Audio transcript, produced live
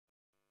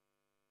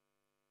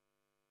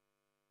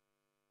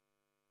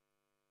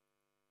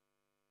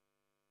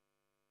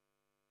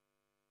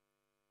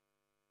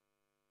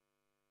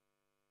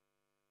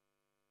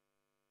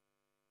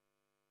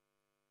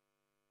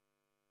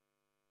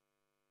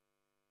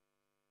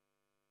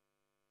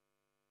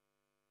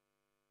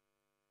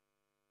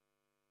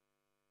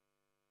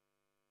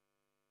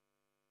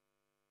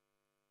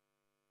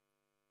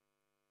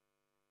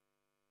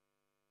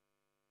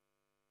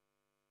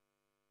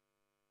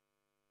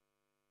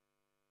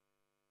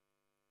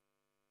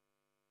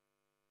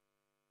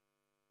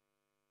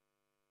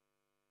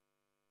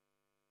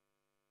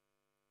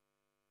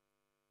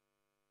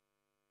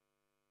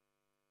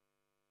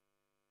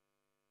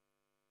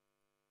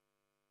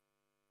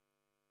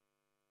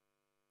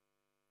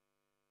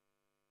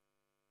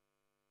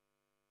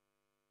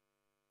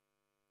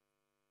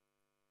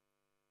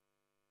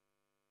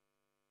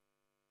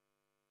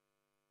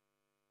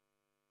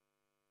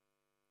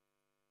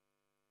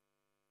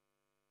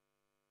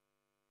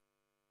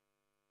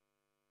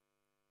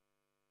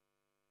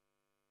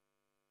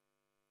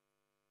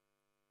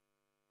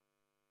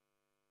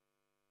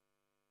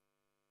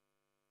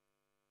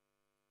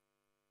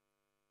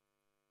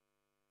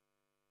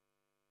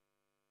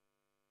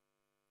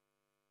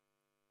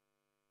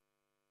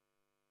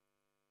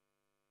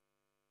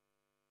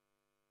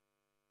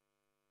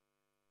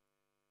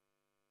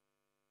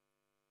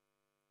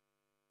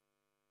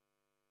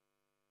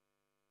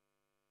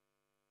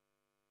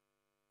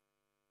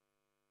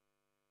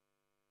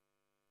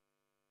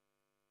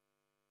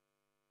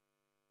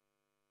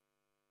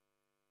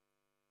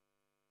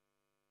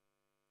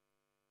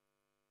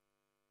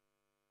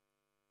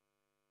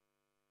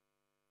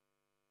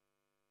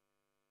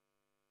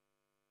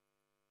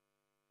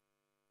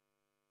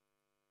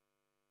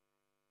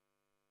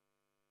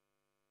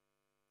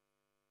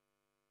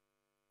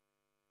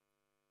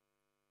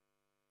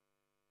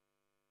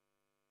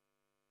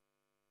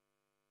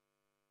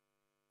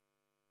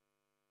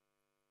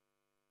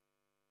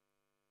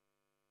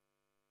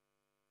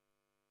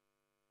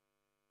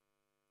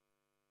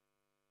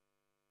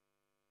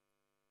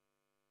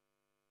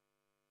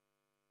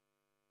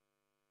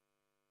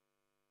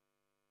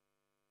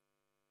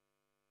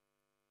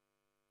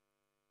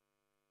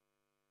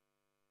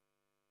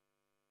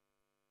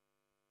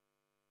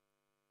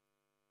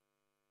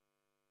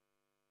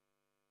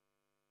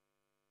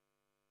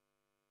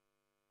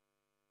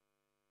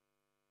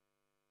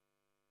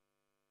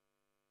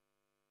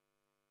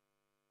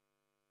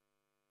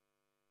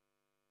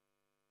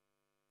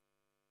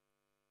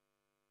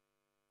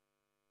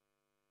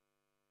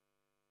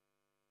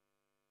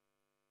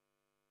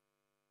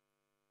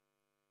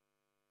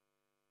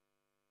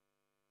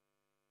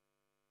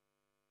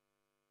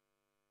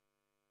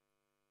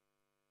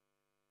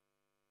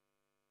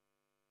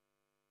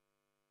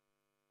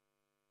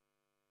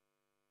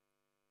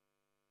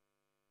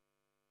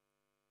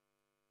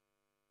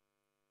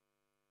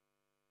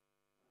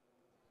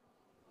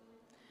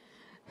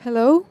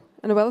Hello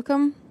and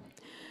welcome.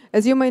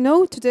 As you may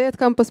know, today at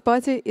Campus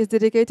Party is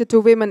dedicated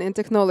to women in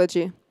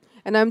technology.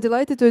 And I'm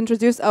delighted to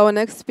introduce our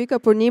next speaker,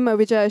 POORMINA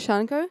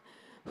VIJAYASHANKER,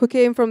 who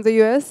came from the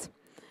US.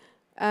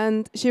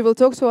 And she will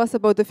talk to us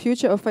about the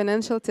future of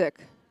financial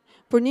tech.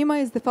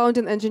 POORMINA is the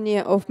founding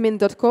engineer of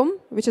Mint.com,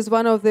 which is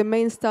one of the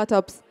main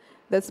startups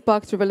that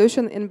sparked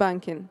revolution in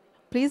banking.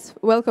 Please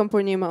welcome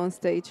POORMINA on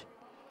stage.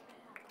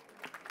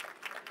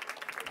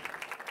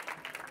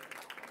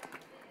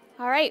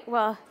 All right,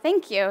 well,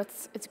 thank you.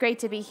 It's great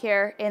to be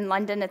here in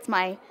London. It's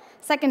my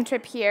second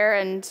trip here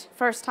and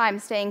first time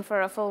staying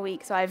for a full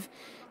week, so I've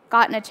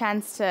gotten a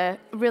chance to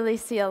really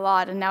see a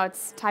lot, and now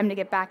it's time to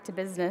get back to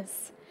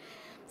business.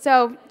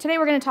 So today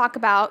we're going to talk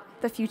about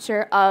the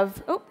future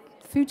of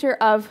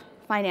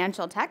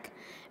financial tech.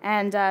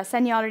 And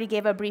Senya already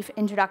gave a brief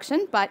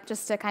introduction, but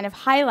just to kind of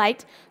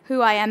highlight who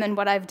I am and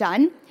what I've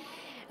done.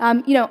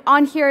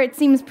 On here it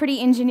seems pretty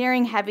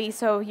engineering heavy,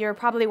 so you're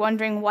probably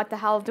wondering what the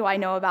hell do I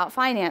know about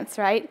finance,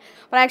 right?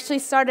 But I actually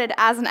started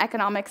as an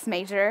economics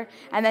major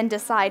and then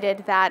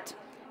decided that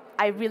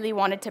I really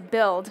wanted to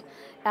build.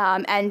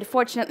 And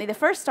fortunately, the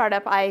first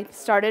startup I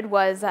started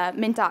was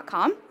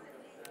Mint.com.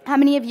 How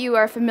many of you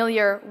are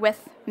familiar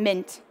with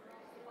Mint?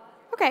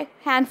 Okay,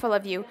 handful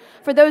of you.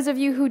 For those of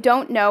you who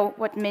don't know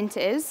what Mint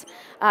is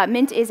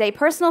a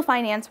personal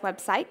finance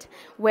website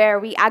where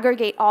we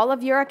aggregate all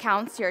of your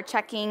accounts, your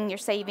checking, your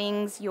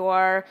savings,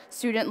 your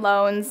student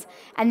loans,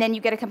 and then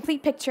you get a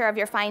complete picture of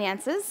your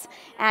finances,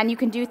 and you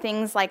can do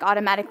things like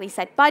automatically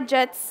set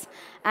budgets.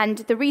 And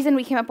the reason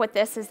we came up with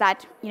this is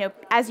that,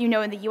 as you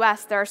know, in the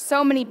US, there are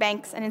so many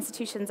banks and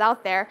institutions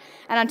out there,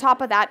 and on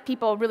top of that,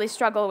 people really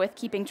struggle with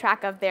keeping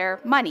track of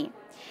their money.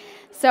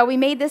 So we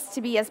made this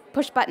to be as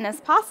push-button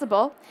as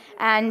possible,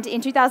 and in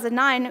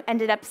 2009,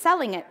 ended up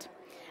selling it.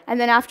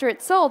 And then after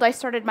it sold, I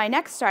started my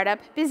next startup,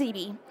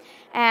 BusyBee.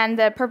 And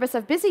the purpose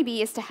of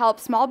BusyBee is to help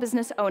small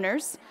business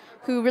owners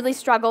who really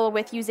struggle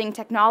with using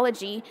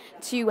technology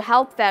to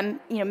help them,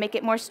 make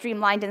it more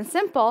streamlined and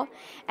simple.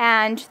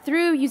 And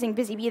through using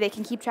BusyBee, they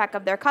can keep track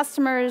of their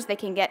customers, they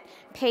can get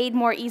paid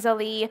more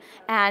easily,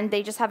 and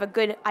they just have a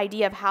good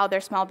idea of how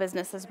their small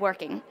business is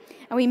working.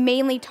 And we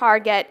mainly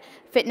target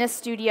fitness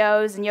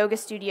studios and yoga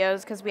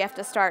studios because we have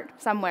to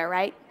start somewhere,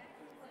 right?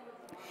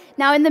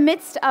 Now, in the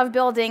midst of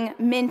building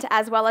Mint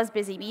as well as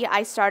BusyBee,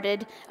 I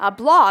started a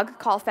blog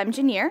called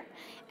Femgineer,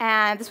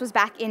 and this was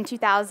back in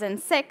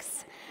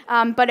 2006.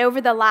 But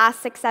over the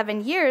last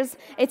 6-7 years,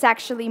 it's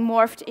actually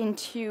morphed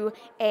into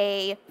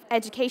a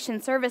education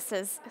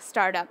services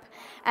startup.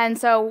 And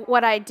so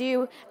what I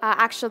do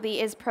actually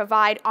is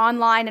provide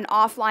online and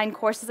offline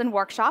courses and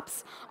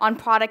workshops on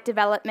product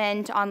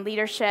development, on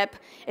leadership.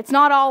 It's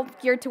not all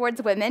geared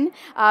towards women,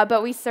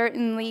 but we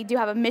certainly do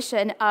have a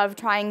mission of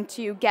trying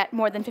to get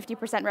more than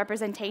 50%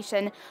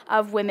 representation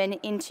of women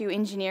into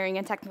engineering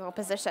and technical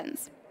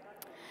positions.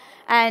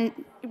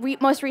 And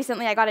most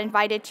recently, I got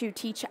invited to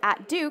teach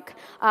at Duke,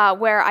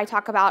 where I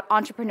talk about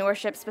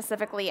entrepreneurship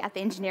specifically at the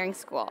engineering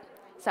school.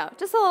 So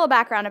just a little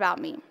background about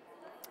me.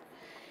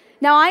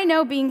 Now, I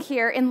know being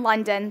here in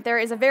London, there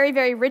is a very,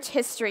 very rich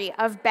history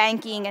of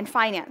banking and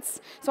finance.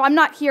 So I'm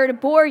not here to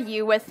bore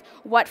you with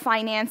what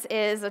finance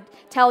is, or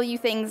tell you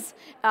things.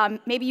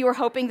 Maybe you were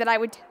hoping that I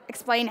would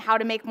explain how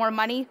to make more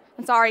money.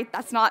 I'm sorry,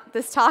 that's not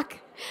this talk.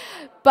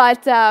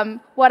 But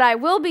what I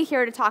will be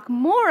here to talk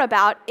more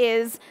about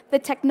is the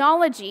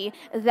technology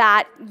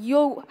that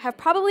you have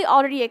probably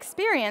already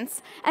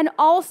experienced, and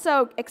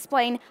also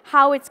explain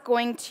how it's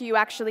going to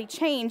actually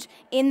change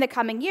in the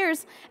coming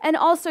years, and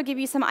also give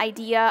you some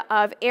idea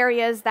of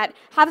areas that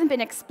haven't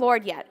been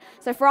explored yet.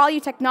 So for all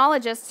you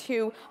technologists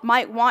who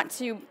might want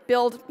to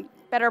build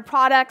better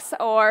products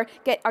or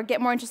get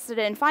more interested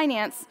in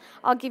finance,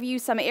 I'll give you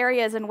some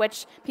areas in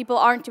which people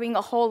aren't doing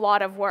a whole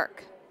lot of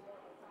work.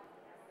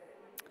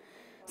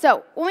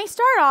 So when we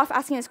start off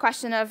asking this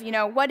question of,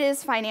 what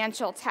is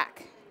financial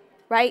tech,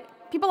 right?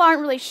 People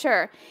aren't really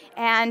sure.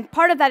 And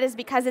part of that is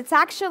because it's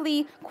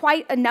actually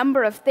quite a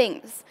number of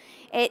things.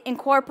 It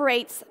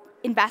incorporates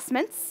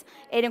investments.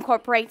 It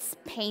incorporates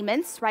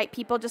payments, right?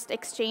 People just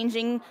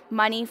exchanging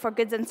money for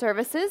goods and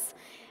services.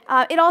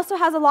 It also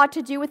has a lot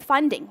to do with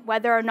funding,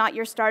 whether or not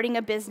you're starting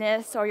a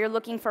business or you're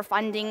looking for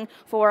funding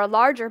for a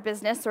larger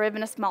business or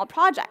even a small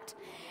project.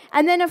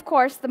 And then, of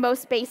course, the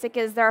most basic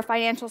is there are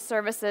financial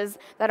services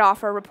that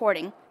offer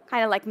reporting,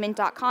 kind of like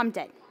Mint.com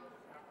did.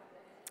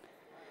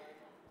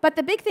 But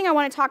the big thing I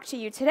want to talk to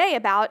you today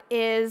about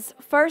is,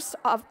 first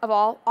of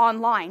all,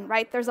 online,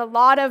 right? There's a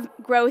lot of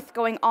growth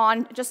going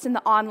on just in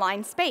the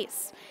online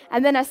space.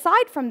 And then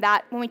aside from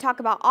that, when we talk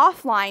about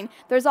offline,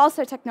 there's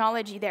also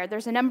technology there.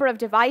 There's a number of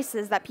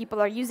devices that people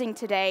are using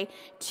today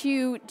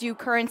to do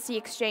currency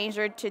exchange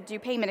or to do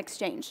payment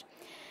exchange.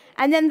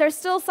 And then there's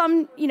still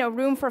some,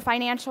 room for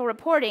financial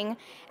reporting.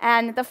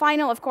 And the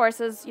final, of course,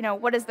 is,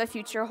 what does the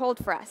future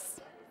hold for us?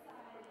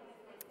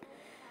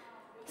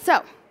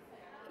 So,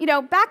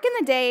 back in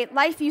the day,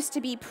 life used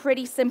to be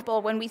pretty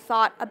simple when we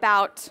thought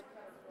about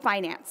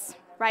finance,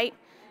 right?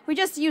 We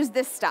just used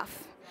this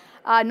stuff.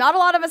 Not a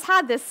lot of us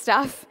had this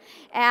stuff,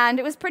 and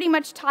it was pretty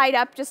much tied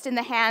up just in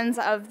the hands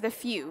of the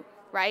few,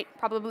 right?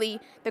 Probably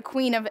the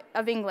Queen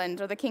of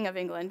England or the King of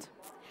England.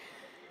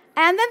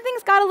 And then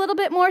things got a little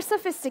bit more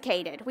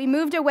sophisticated. We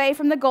moved away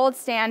from the gold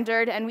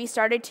standard and we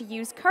started to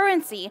use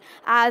currency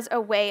as a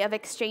way of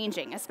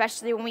exchanging,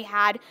 especially when we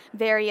had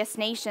various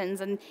nations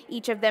and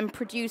each of them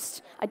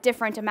produced a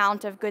different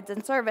amount of goods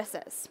and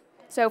services.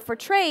 So for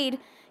trade,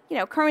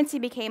 currency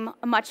became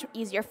a much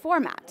easier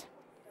format.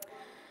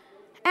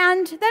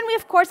 And then we,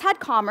 of course, had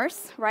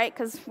commerce, right?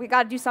 Because we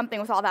got to do something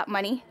with all that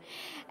money.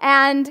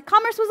 And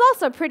commerce was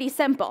also pretty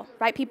simple,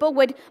 right? People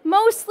would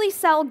mostly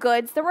sell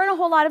goods. There weren't a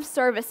whole lot of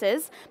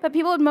services, but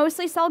people would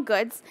mostly sell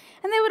goods.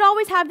 And they would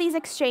always have these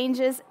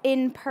exchanges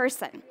in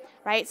person,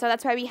 right? So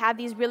that's why we have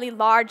these really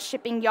large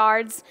shipping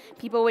yards.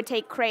 People would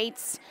take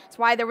crates. That's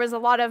why there was a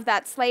lot of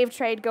that slave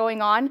trade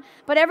going on.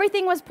 But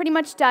everything was pretty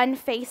much done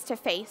face to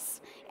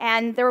face.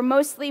 And there were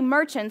mostly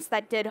merchants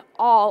that did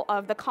all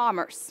of the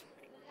commerce.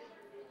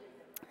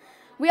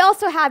 We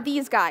also had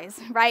these guys,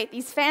 right?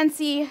 These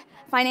fancy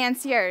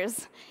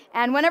financiers.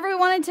 And whenever we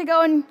wanted to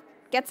go and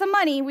get some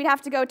money, we'd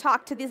have to go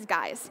talk to these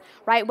guys,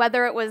 right?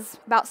 Whether it was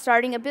about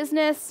starting a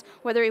business,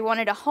 whether we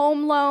wanted a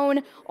home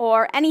loan,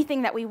 or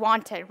anything that we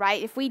wanted,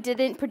 right? If we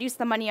didn't produce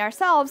the money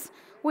ourselves,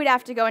 we'd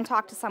have to go and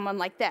talk to someone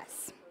like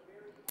this.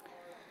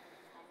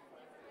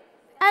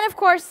 And of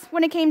course,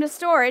 when it came to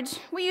storage,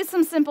 we used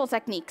some simple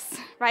techniques,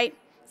 right?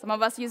 Some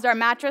of us used our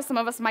mattress. Some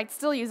of us might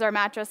still use our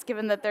mattress,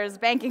 given that there's a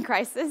banking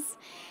crisis.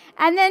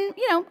 And then,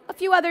 a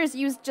few others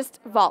used just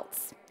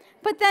vaults.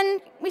 But then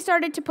we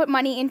started to put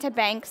money into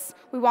banks.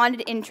 We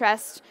wanted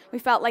interest. We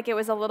felt like it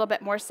was a little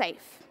bit more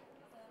safe.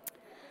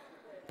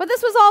 But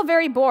this was all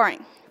very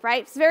boring,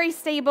 right? It's very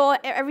stable.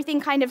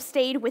 Everything kind of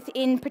stayed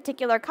within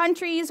particular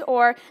countries,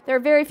 or there are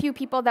very few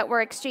people that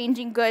were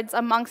exchanging goods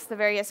amongst the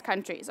various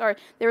countries, or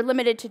they were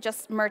limited to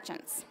just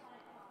merchants.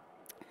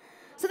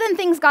 So then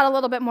things got a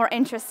little bit more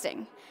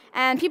interesting.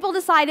 And people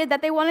decided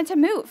that they wanted to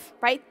move,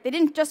 right? They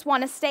didn't just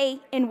want to stay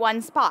in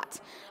one spot,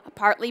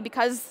 partly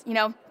because,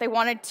 they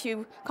wanted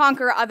to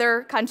conquer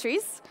other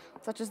countries,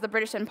 such as the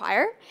British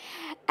Empire.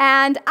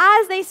 And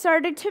as they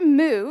started to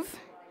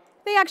move,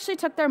 they actually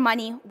took their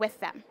money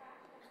with them.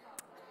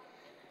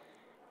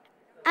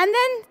 And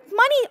then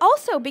money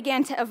also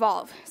began to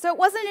evolve. So it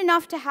wasn't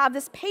enough to have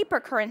this paper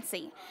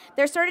currency.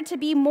 There started to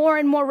be more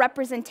and more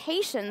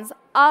representations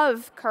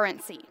of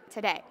currency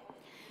today.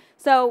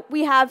 So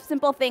we have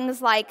simple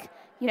things like,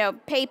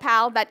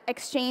 PayPal that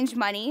exchange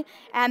money.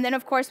 And then,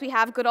 of course, we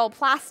have good old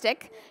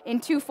plastic in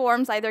two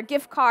forms, either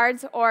gift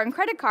cards or in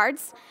credit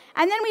cards.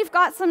 And then we've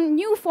got some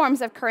new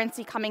forms of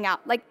currency coming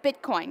out, like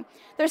Bitcoin.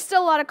 There's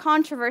still a lot of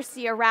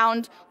controversy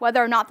around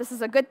whether or not this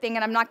is a good thing,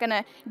 and I'm not going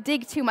to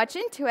dig too much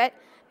into it.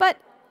 But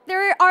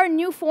there are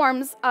new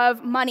forms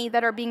of money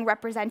that are being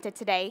represented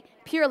today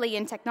purely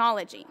in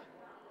technology.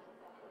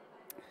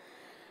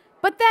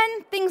 But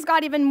then things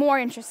got even more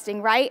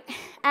interesting, right?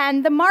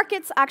 And the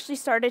markets actually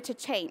started to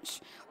change.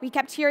 We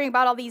kept hearing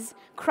about all these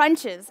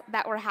crunches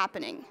that were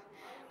happening.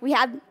 We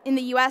had, in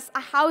the US, a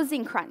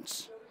housing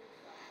crunch.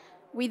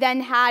 We then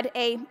had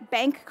a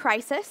bank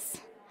crisis.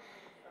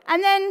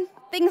 And then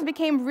things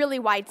became really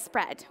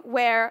widespread,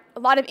 where a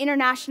lot of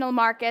international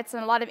markets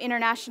and a lot of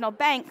international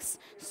banks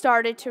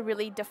started to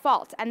really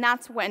default. And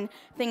that's when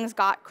things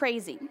got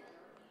crazy.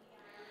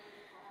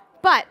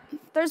 But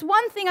there's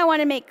one thing I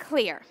want to make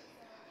clear.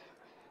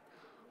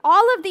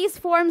 All of these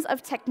forms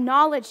of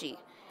technology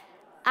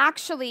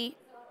actually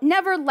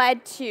never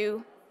led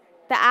to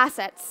the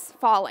assets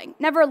falling,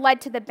 never led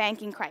to the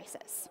banking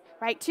crisis,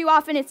 right? Too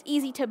often it's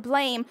easy to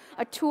blame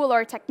a tool or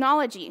a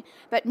technology,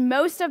 but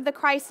most of the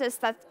crises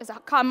that has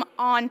come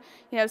on,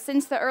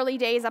 since the early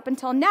days up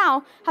until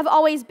now have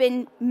always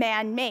been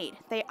man-made.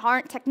 They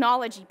aren't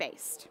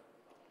technology-based.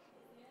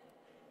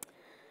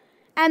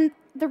 And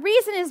the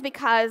reason is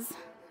because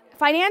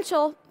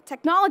financial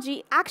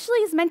technology actually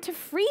is meant to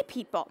free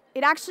people.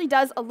 It actually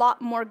does a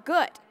lot more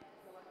good.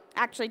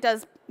 Actually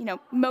does,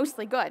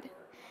 mostly good.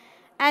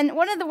 And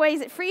one of the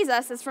ways it frees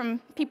us is from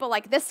people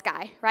like this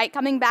guy, right?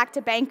 Coming back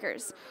to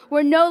bankers.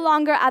 We're no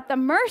longer at the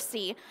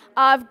mercy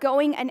of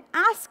going and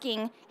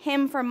asking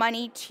him for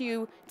money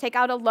to take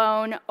out a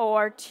loan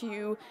or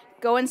to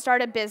go and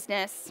start a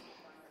business.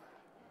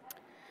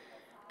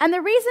 And the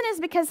reason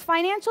is because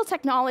financial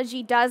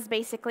technology does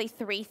basically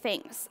three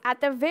things. At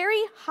the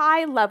very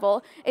high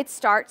level, it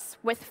starts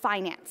with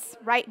finance,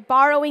 right?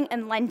 Borrowing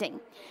and lending.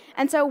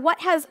 And so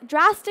what has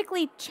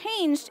drastically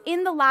changed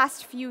in the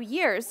last few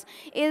years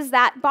is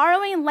that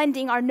borrowing and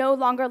lending are no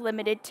longer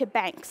limited to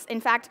banks.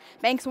 In fact,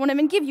 banks won't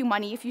even give you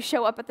money if you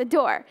show up at the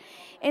door.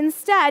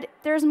 Instead,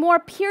 there's more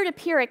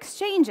peer-to-peer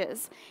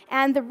exchanges.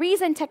 And the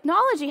reason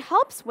technology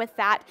helps with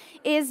that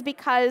is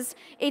because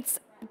it's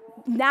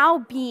now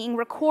being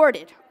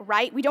recorded,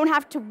 right? We don't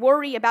have to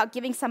worry about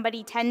giving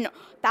somebody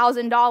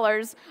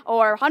 $10,000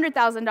 or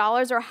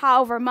 $100,000 or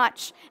however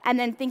much and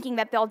then thinking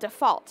that they'll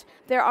default.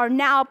 There are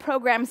now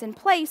programs in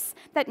place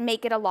that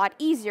make it a lot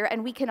easier,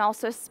 and we can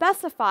also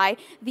specify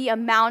the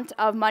amount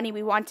of money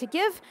we want to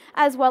give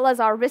as well as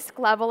our risk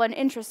level and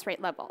interest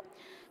rate level.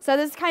 So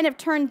this kind of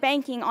turned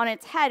banking on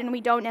its head, and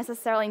we don't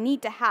necessarily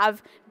need to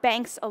have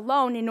banks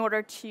alone in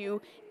order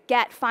to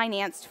get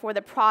financed for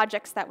the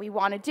projects that we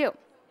want to do.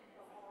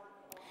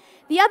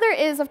 The other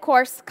is, of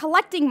course,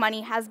 collecting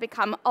money has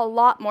become a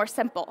lot more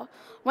simple.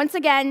 Once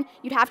again,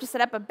 you'd have to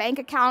set up a bank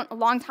account a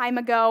long time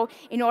ago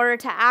in order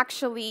to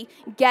actually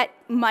get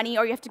money,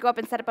 or you have to go up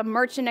and set up a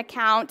merchant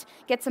account,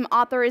 get some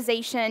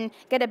authorization,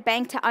 get a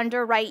bank to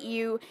underwrite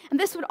you, and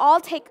this would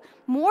all take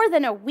more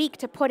than a week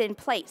to put in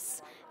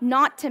place.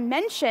 Not to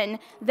mention,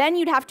 then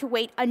you'd have to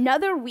wait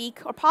another week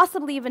or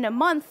possibly even a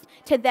month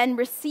to then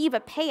receive a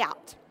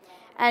payout.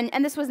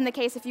 And this wasn't the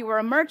case if you were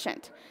a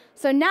merchant.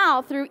 So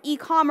now, through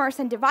e-commerce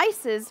and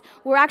devices,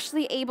 we're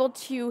actually able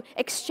to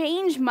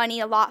exchange money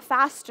a lot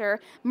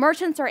faster.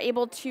 Merchants are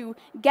able to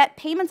get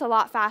payments a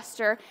lot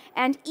faster.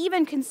 And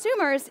even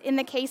consumers, in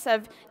the case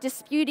of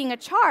disputing a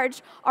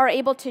charge, are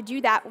able to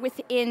do that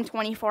within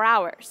 24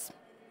 hours.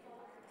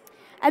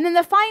 And then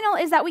the final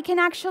is that we can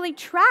actually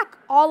track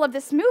all of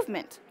this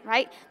movement,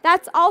 right?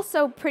 That's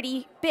also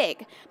pretty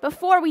big.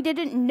 Before, we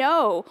didn't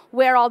know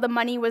where all the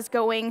money was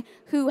going,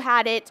 who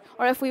had it,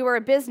 or if we were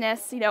a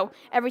business,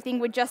 everything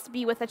would just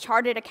be with a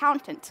chartered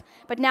accountant.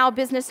 But now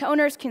business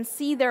owners can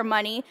see their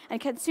money,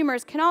 and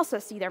consumers can also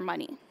see their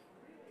money.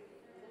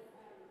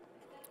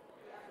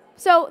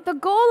 So the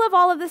goal of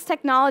all of this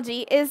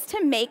technology is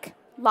to make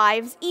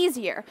lives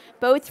easier,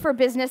 both for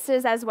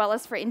businesses as well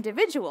as for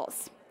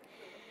individuals.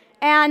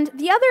 And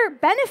the other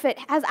benefit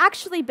has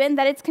actually been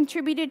that it's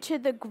contributed to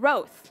the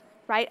growth,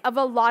 right, of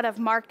a lot of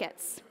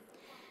markets.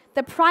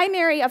 The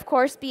primary, of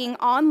course, being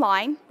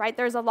online, right?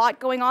 There's a lot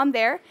going on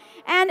there.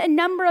 And a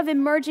number of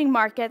emerging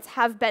markets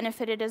have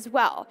benefited as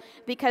well,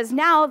 because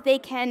now they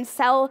can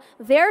sell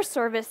their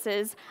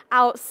services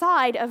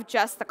outside of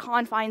just the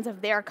confines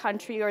of their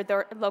country or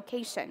their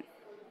location.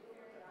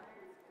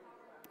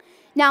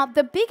 Now,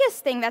 the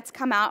biggest thing that's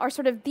come out are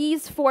sort of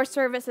these 4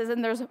 services,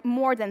 and there's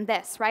more than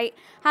this, right?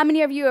 How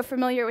many of you are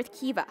familiar with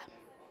Kiva?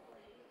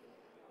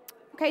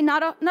 Okay,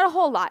 not a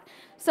whole lot.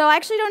 So I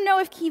actually don't know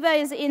if Kiva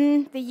is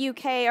in the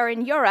UK or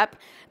in Europe,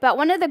 but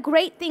one of the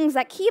great things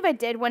that Kiva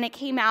did when it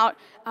came out,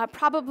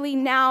 probably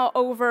now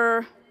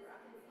over,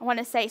 I want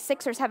to say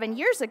 6 or 7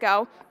 years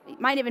ago, it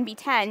might even be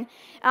 10,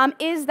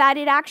 is that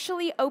it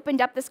actually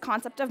opened up this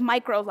concept of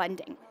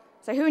micro-lending.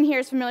 So who in here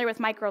is familiar with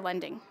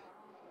micro-lending?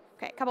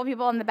 Okay, a couple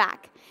people in the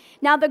back.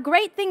 Now, the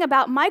great thing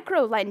about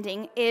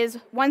micro-lending is,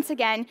 once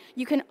again,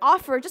 you can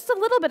offer just a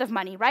little bit of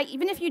money, right?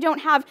 Even if you don't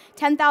have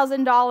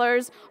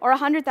 $10,000 or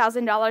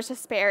 $100,000 to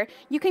spare,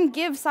 you can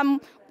give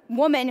some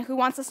woman who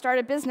wants to start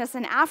a business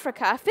in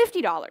Africa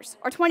 $50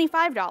 or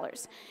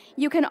 $25.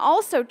 You can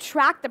also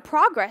track the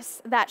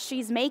progress that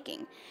she's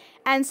making.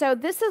 And so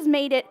this has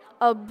made it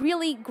a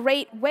really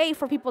great way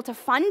for people to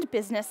fund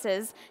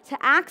businesses, to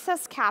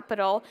access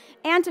capital,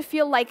 and to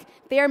feel like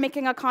they're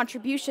making a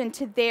contribution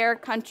to their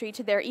country,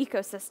 to their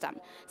ecosystem.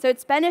 So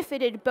it's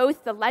benefited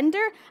both the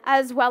lender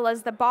as well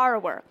as the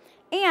borrower.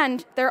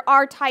 And there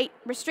are tight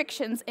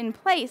restrictions in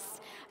place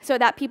so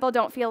that people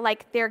don't feel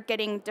like they're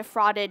getting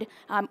defrauded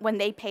when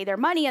they pay their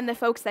money, and the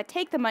folks that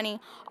take the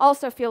money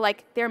also feel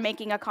like they're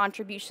making a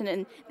contribution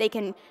and they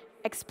can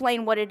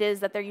explain what it is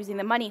that they're using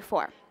the money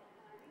for.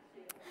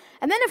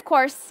 And then, of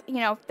course,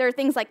 there are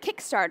things like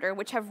Kickstarter,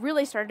 which have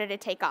really started to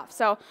take off.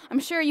 So I'm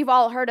sure you've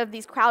all heard of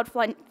these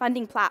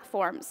crowdfunding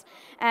platforms.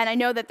 And I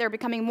know that they're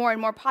becoming more and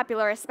more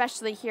popular,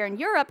 especially here in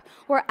Europe,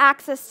 where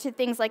access to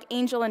things like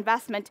angel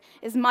investment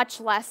is much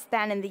less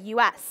than in the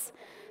US.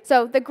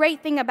 So the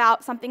great thing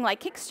about something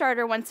like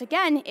Kickstarter, once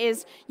again,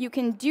 is you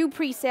can do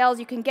pre-sales,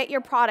 you can get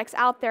your products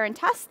out there and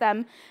test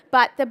them,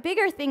 but the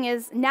bigger thing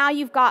is now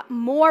you've got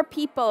more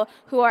people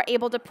who are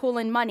able to pool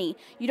in money.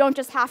 You don't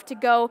just have to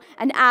go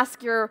and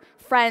ask your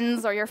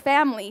friends or your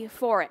family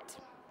for it.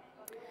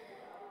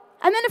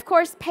 And then, of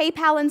course,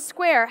 PayPal and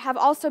Square have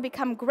also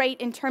become great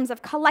in terms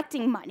of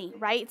collecting money,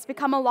 right? It's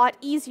become a lot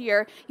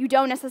easier. You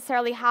don't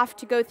necessarily have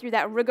to go through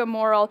that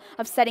rigmarole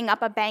of setting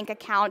up a bank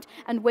account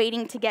and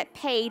waiting to get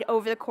paid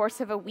over the course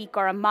of a week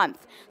or a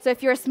month. So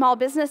if you're a small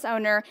business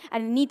owner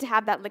and need to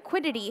have that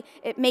liquidity,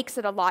 it makes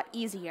it a lot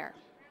easier.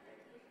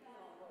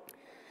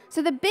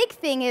 So the big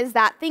thing is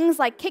that things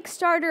like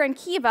Kickstarter and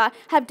Kiva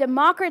have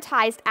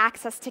democratized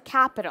access to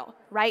capital,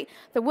 right?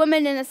 The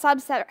woman in a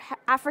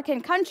sub-African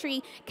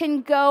country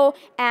can go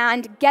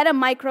and get a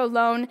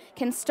microloan,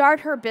 can start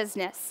her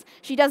business.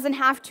 She doesn't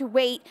have to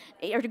wait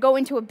or to go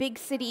into a big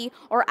city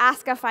or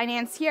ask a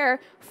financier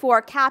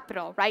for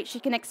capital, right?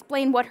 She can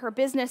explain what her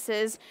business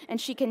is,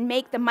 and she can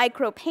make the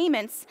micro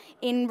payments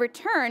in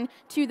return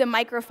to the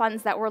micro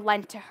funds that were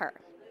lent to her.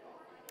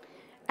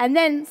 And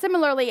then,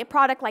 similarly, a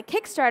product like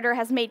Kickstarter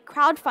has made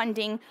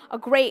crowdfunding a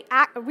great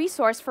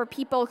resource for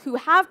people who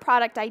have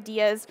product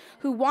ideas,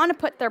 who want to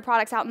put their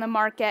products out in the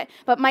market,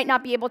 but might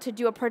not be able to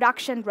do a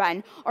production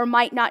run, or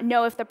might not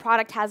know if the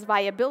product has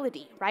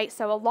viability, right?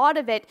 So a lot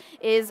of it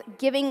is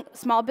giving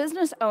small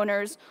business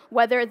owners,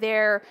 whether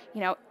they're,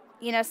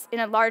 in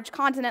a large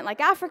continent like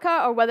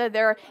Africa, or whether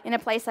they're in a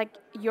place like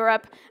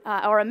Europe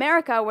or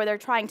America where they're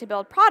trying to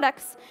build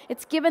products,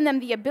 it's given them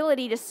the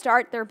ability to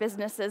start their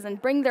businesses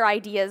and bring their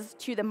ideas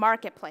to the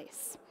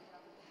marketplace.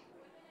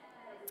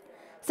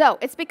 So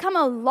it's become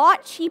a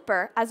lot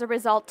cheaper as a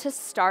result to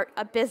start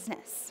a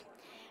business.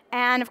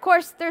 And of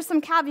course, there's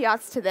some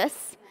caveats to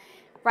this.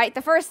 Right?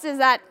 The first is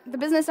that the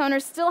business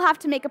owners still have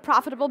to make a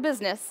profitable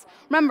business.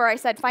 Remember, I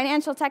said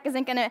financial tech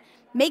isn't going to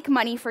make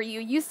money for you.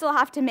 You still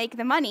have to make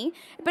the money,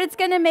 but it's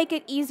going to make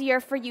it easier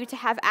for you to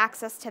have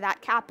access to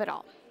that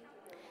capital.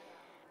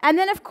 And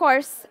then, of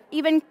course,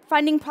 even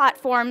funding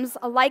platforms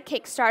like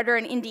Kickstarter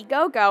and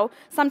Indiegogo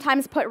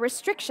sometimes put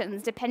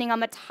restrictions depending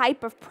on the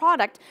type of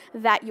product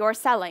that you're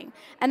selling.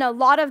 And a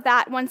lot of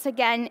that, once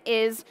again,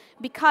 is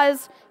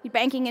because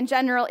banking in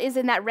general is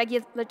in that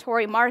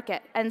regulatory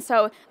market. And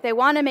so they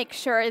want to make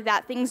sure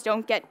that things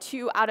don't get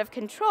too out of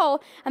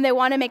control, and they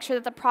want to make sure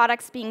that the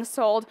products being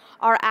sold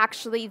are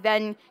actually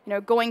then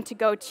going to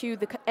go to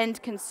the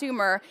end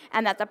consumer,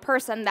 and that the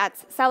person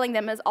that's selling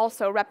them is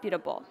also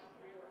reputable.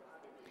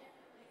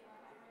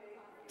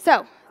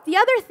 So the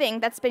other thing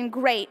that's been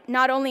great,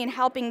 not only in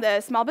helping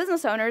the small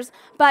business owners,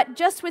 but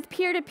just with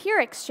peer-to-peer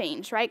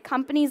exchange, right?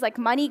 Companies like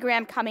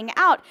MoneyGram coming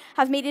out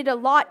have made it a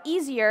lot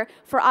easier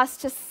for us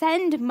to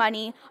send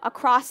money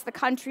across the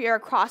country or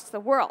across the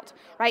world,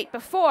 right?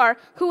 Before,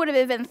 who would have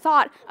even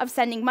thought of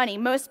sending money?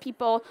 Most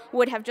people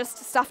would have just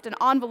stuffed an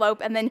envelope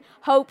and then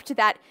hoped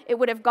that it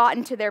would have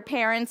gotten to their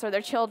parents or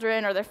their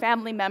children or their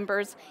family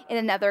members in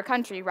another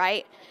country,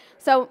 right?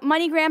 So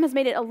MoneyGram has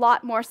made it a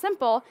lot more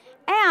simple,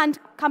 and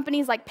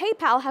companies like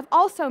PayPal have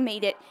also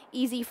made it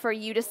easy for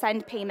you to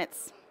send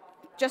payments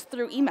just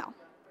through email.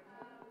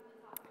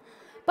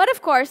 But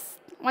of course,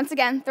 once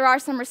again, there are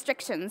some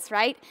restrictions,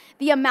 right?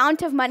 The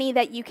amount of money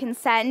that you can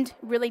send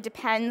really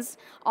depends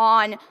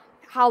on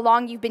how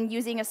long you've been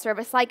using a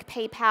service like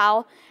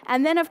PayPal.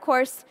 And then, of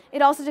course,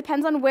 it also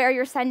depends on where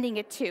you're sending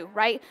it to,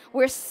 right?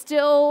 We're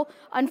still,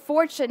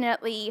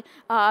 unfortunately,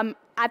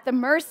 at the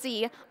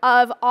mercy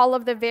of all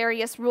of the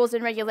various rules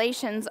and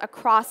regulations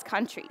across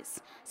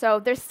countries. So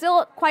there's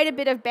still quite a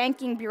bit of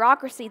banking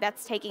bureaucracy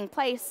that's taking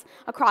place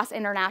across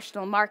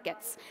international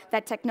markets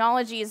that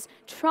technology is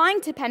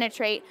trying to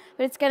penetrate,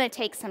 but it's going to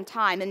take some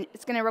time, and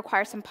it's going to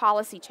require some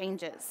policy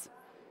changes.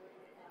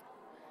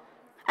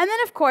 And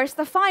then, of course,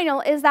 the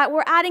final is that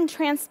we're adding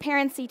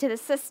transparency to the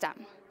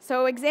system.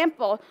 So,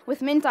 example,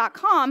 with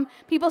Mint.com,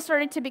 people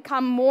started to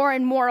become more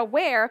and more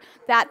aware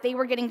that they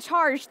were getting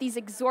charged these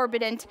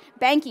exorbitant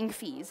banking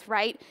fees,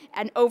 right?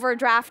 An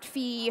overdraft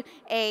fee,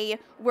 a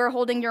we're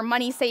holding your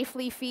money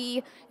safely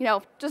fee,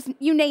 just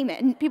you name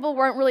it. And people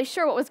weren't really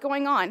sure what was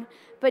going on.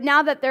 But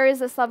now that there is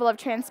this level of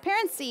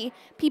transparency,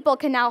 people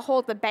can now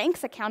hold the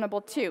banks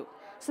accountable too.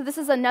 So this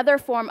is another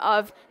form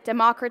of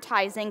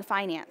democratizing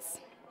finance.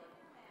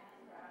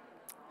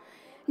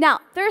 Now,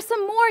 there are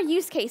some more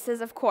use cases,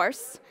 of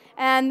course,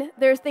 and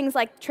there's things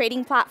like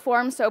trading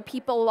platforms. So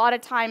people, a lot of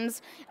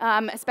times,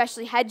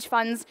 especially hedge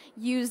funds,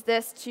 use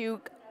this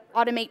to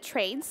automate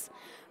trades.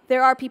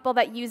 There are people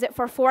that use it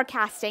for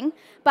forecasting,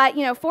 but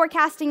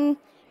forecasting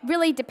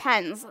really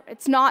depends.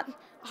 It's not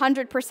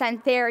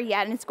 100% there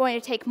yet, and it's going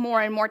to take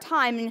more and more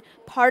time. And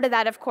part of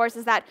that, of course,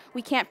 is that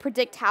we can't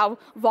predict how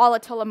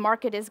volatile a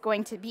market is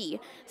going to be.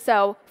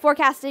 So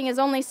forecasting is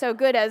only so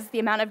good as the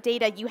amount of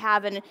data you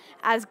have and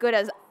as good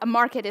as a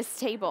market is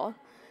stable.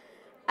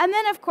 And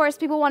then, of course,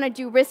 people want to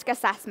do risk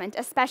assessment,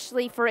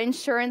 especially for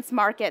insurance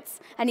markets,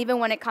 and even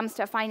when it comes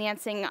to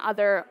financing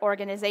other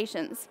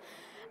organizations.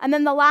 And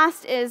then the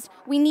last is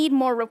we need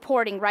more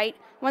reporting, right?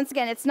 Once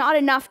again, it's not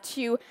enough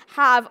to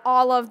have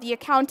all of the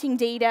accounting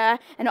data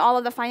and all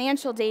of the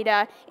financial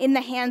data in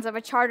the hands of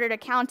a chartered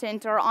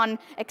accountant or on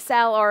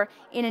Excel or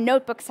in a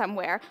notebook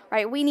somewhere,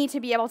 right? We need to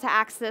be able to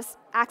access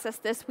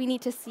this. We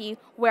need to see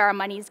where our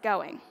money is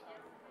going.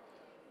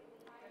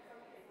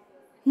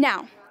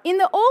 Now, in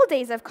the old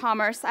days of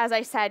commerce, as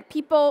I said,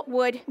 people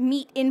would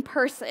meet in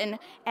person,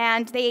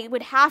 and they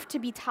would have to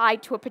be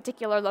tied to a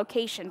particular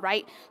location,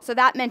 right? So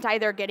that meant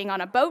either getting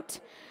on a boat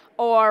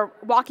or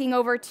walking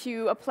over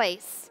to a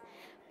place.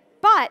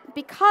 But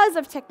because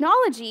of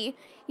technology,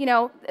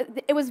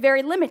 it was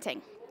very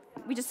limiting.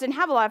 We just didn't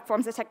have a lot of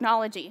forms of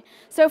technology.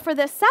 So for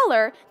the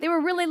seller, they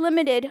were really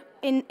limited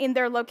in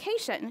their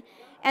location.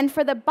 And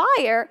for the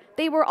buyer,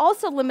 they were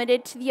also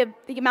limited to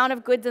the amount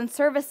of goods and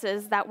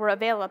services that were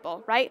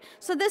available, right?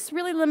 So this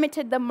really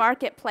limited the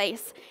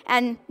marketplace.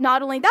 And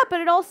not only that, but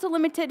it also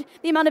limited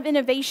the amount of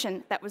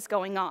innovation that was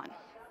going on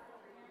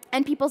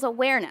and people's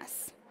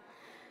awareness.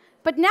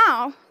 But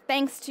now,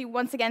 thanks to,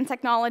 once again,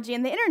 technology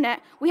and the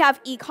internet, we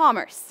have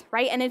e-commerce,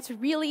 right? And it's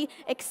really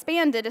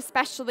expanded,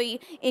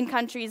 especially in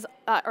countries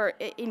or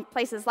in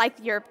places like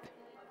Europe.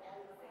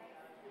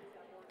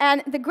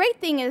 And the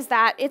great thing is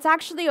that it's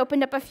actually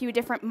opened up a few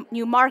different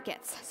new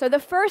markets. So the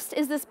first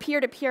is this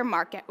peer-to-peer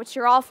market, which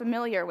you're all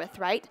familiar with,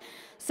 right?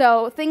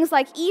 So things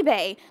like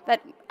eBay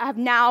that have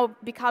now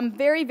become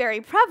very,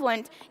 very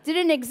prevalent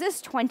didn't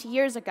exist 20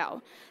 years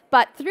ago.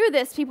 But through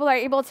this, people are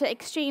able to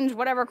exchange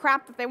whatever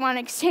crap that they want to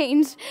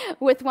exchange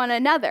with one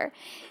another.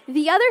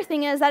 The other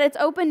thing is that it's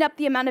opened up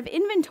the amount of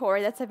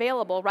inventory that's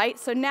available, right?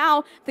 So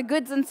now the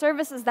goods and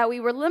services that we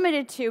were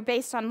limited to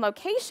based on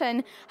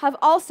location have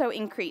also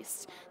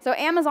increased. So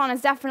Amazon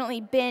has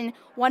definitely been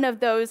one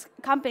of those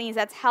companies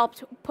that's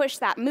helped push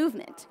that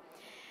movement.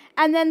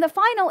 And then the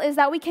final is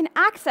that we can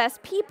access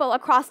people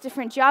across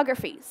different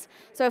geographies.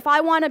 So if I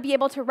want to be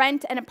able to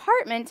rent an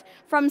apartment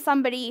from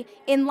somebody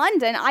in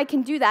London, I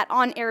can do that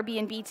on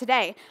Airbnb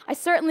today. I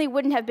certainly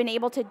wouldn't have been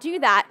able to do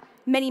that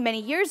many,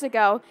 many years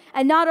ago.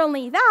 And not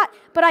only that,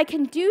 but I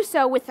can do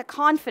so with the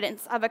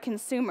confidence of a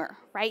consumer,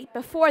 right?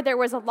 Before there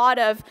was a lot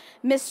of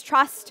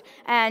mistrust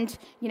and,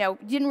 you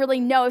didn't really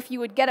know if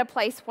you would get a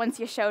place once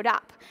you showed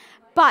up.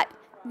 But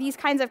these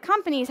kinds of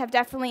companies have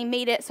definitely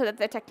made it so that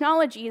the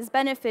technology is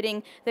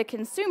benefiting the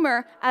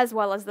consumer as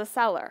well as the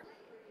seller.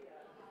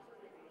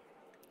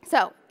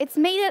 So it's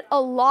made it a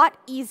lot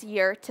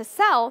easier to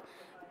sell,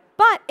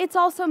 but it's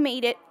also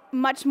made it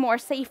much more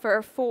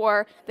safer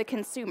for the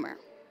consumer.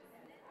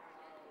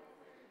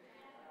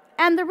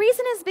 And the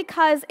reason is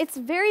because it's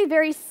very,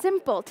 very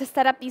simple to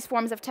set up these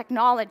forms of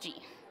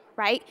technology,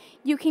 right?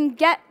 You can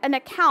get an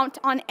account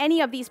on any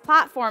of these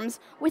platforms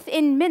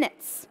within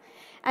minutes.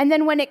 And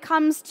then when it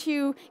comes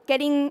to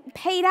getting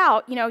paid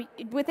out,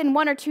 within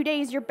 1 or 2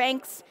 days, your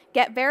banks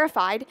get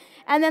verified.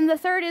 And then the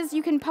third is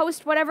you can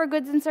post whatever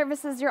goods and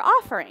services you're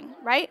offering,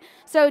 right?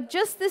 So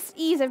just this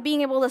ease of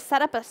being able to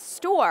set up a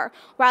store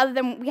rather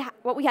than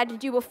what we had to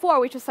do before,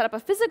 which was set up a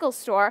physical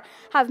store,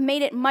 have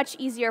made it much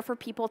easier for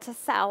people to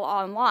sell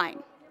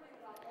online.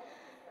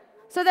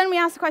 So then we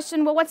ask the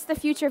question, well, what's the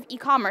future of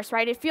e-commerce,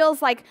 right? It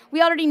feels like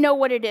we already know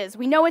what it is.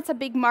 We know it's a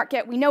big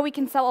market. We know we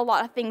can sell a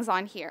lot of things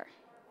on here.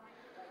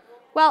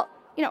 Well,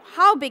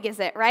 how big is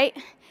it, right?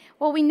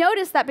 Well, we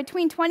noticed that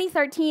between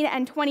 2013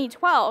 and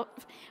 2012,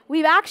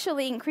 we've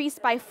actually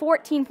increased by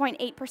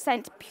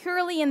 14.8%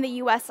 purely in the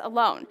US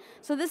alone.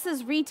 So this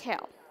is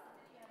retail.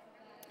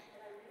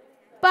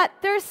 But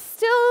there's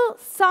still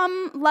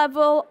some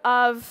level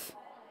of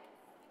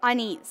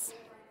unease.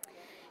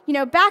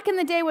 Back in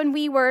the day when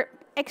we were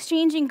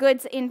exchanging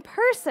goods in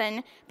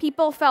person,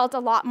 people felt a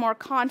lot more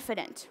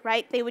confident,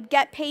 right? They would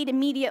get paid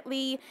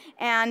immediately,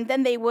 and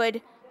then they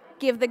would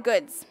give the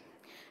goods.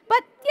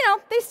 But,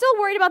 they still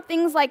worried about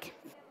things like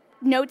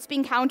notes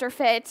being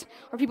counterfeit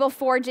or people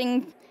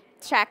forging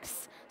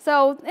checks.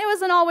 So it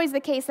wasn't always the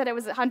case that it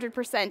was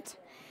 100%.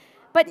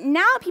 But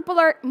now people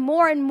are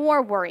more and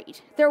more worried.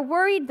 They're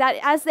worried that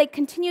as they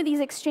continue these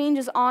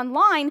exchanges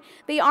online,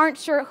 they aren't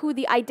sure who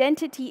the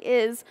identity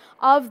is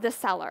of the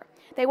seller.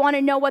 They want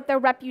to know what their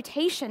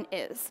reputation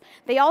is.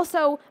 They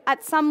also,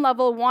 at some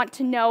level, want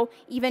to know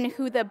even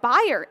who the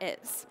buyer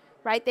is.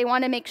 Right? They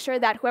want to make sure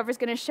that whoever's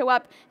going to show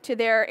up to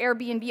their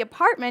Airbnb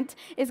apartment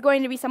is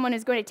going to be someone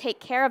who's going to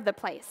take care of the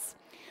place.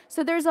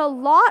 So there's a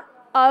lot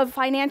of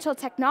financial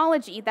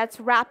technology that's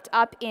wrapped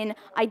up in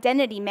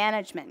identity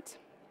management.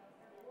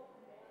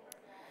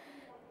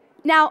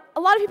 Now,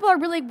 a lot of people are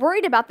really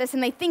worried about this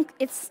and they think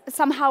it's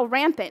somehow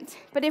rampant.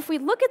 But if we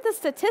look at the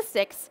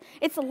statistics,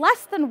 it's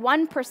less than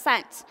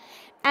 1%.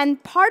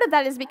 And part of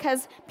that is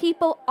because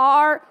people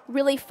are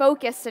really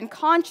focused and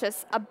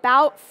conscious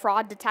about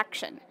fraud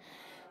detection.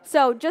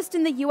 So just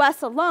in the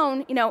US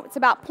alone, it's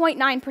about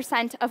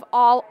 0.9% of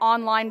all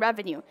online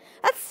revenue.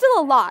 That's still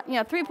a lot,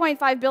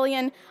 3.5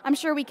 billion. I'm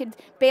sure we could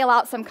bail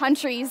out some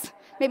countries,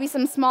 maybe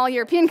some small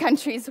European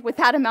countries with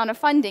that amount of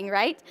funding,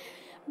 right?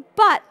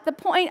 But the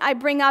point I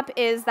bring up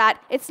is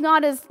that it's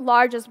not as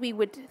large as we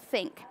would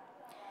think.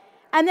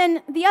 And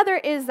then the other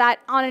is that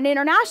on an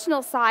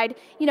international side,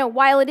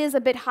 while it is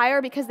a bit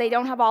higher because they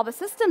don't have all the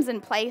systems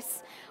in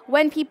place,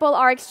 when people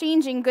are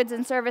exchanging goods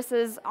and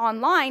services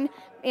online,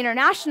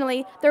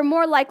 internationally, they're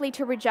more likely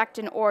to reject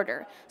an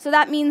order. So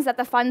that means that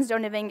the funds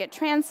don't even get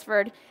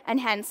transferred,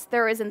 and hence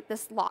there isn't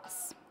this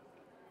loss.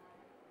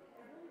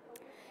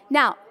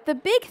 Now, the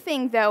big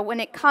thing, though, when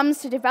it comes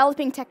to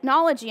developing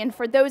technology, and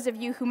for those of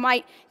you who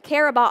might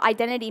care about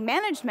identity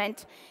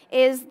management,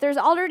 is there's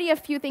already a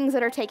few things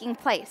that are taking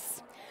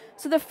place.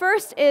 So the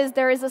first is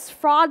there is this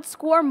fraud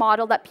score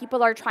model that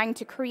people are trying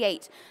to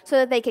create so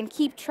that they can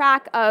keep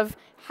track of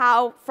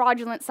how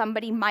fraudulent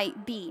somebody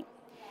might be.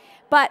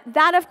 But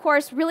that, of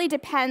course, really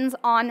depends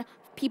on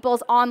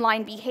people's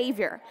online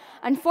behavior.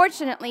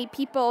 Unfortunately,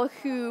 people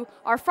who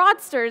are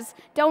fraudsters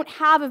don't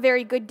have a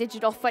very good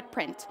digital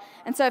footprint.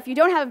 And so if you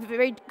don't have a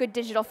very good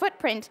digital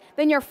footprint,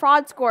 then your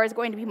fraud score is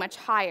going to be much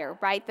higher,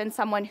 right, than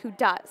someone who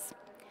does.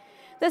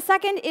 The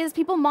second is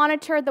people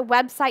monitor the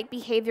website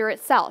behavior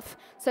itself.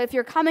 So if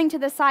you're coming to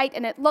the site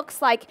and it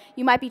looks like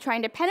you might be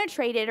trying to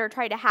penetrate it or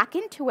try to hack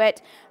into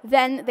it,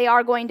 then they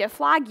are going to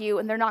flag you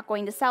and they're not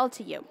going to sell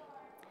to you.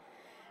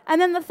 And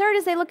then the third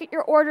is they look at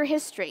your order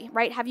history,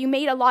 right? Have you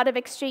made a lot of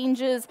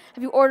exchanges?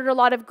 Have you ordered a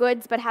lot of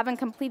goods but haven't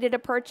completed a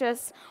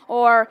purchase?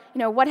 Or,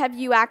 what have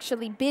you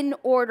actually been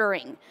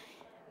ordering?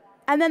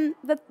 And then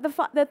the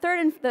third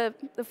and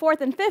the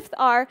fourth and fifth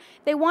are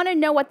they want to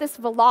know what this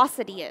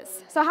velocity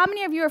is. So how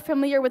many of you are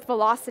familiar with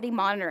velocity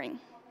monitoring?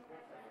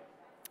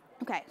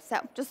 Okay,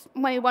 so just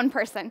maybe one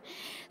person.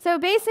 So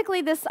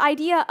basically this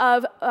idea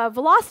of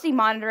velocity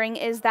monitoring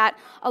is that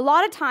a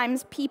lot of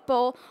times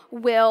people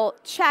will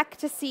check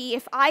to see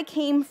if I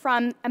came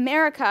from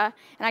America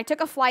and I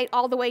took a flight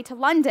all the way to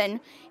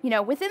London,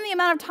 within the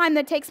amount of time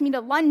that it takes me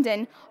to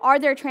London, are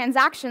there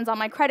transactions on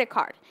my credit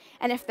card?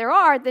 And if there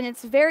are, then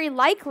it's very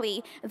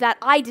likely that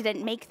I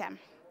didn't make them.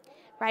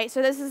 Right?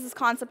 So this is this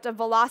concept of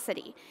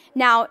velocity.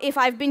 Now, if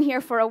I've been here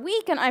for a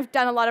week and I've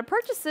done a lot of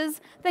purchases,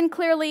 then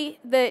clearly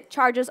the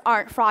charges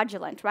aren't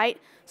fraudulent, right?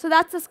 So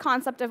that's this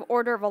concept of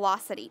order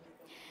velocity.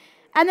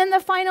 And then the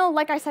final,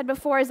 like I said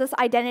before, is this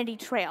identity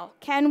trail.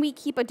 Can we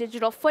keep a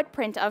digital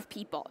footprint of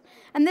people?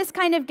 And this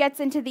kind of gets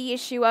into the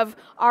issue of,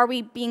 are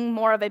we being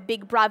more of a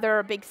big brother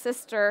or big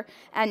sister?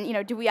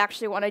 And do we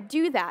actually want to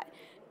do that?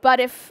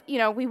 But if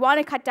we want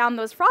to cut down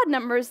those fraud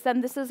numbers,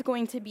 then this is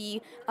going to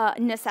be a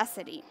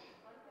necessity.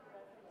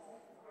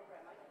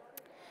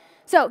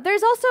 So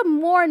there's also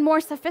more and more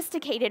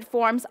sophisticated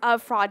forms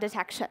of fraud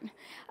detection.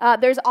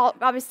 There's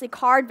obviously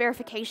card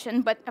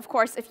verification, but of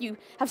course, if you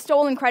have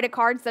stolen credit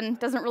cards, then it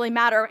doesn't really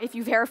matter if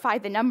you verify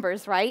the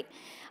numbers, right?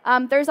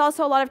 There's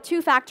also a lot of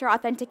two-factor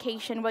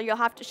authentication where you'll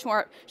have to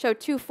show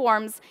two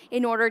forms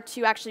in order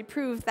to actually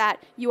prove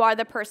that you are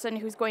the person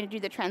who's going to do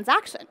the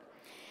transaction.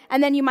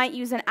 And then you might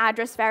use an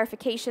address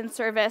verification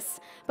service.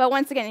 But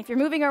once again, if you're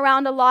moving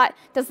around a lot,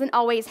 it doesn't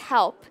always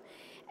help.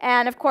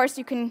 And of course,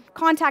 you can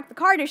contact the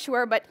card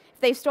issuer, but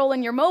if they've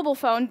stolen your mobile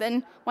phone,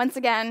 then once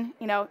again,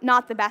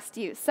 not the best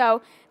use.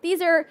 So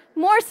these are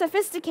more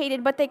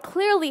sophisticated, but they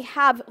clearly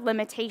have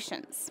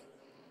limitations.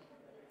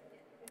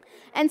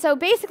 And so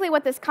basically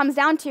what this comes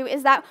down to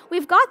is that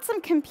we've got some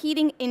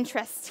competing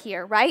interests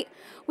here, right?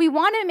 We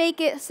want to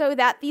make it so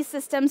that these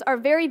systems are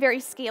very, very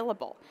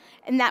scalable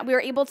and that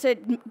we're able to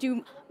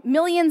do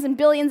millions and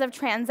billions of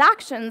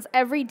transactions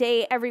every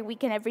day, every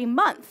week, and every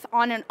month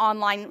on an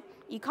online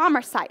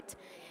e-commerce site.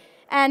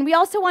 And we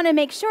also want to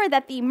make sure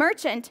that the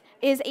merchant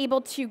is able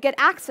to get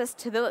access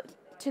to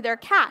their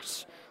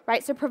cash,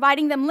 right? So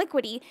providing them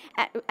liquidity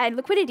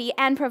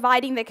and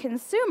providing the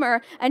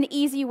consumer an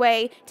easy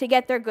way to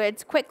get their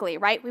goods quickly,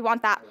 right? We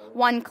want that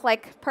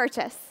one-click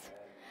purchase.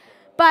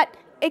 But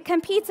it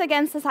competes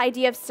against this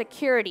idea of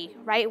security,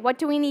 right? What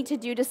do we need to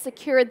do to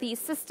secure these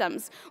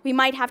systems? We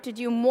might have to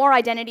do more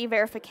identity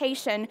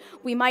verification.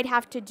 We might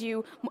have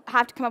to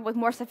come up with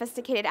more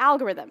sophisticated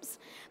algorithms.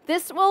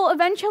 This will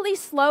eventually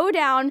slow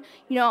down,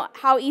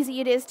 how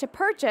easy it is to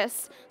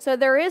purchase. So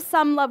there is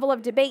some level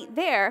of debate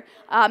there.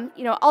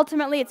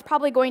 Ultimately, it's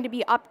probably going to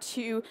be up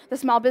to the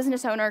small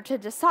business owner to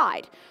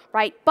decide,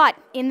 right? But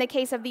in the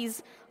case of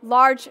these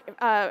large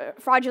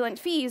fraudulent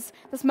fees,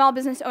 the small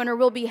business owner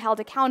will be held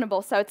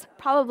accountable, so it's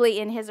probably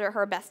in his or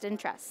her best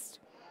interest.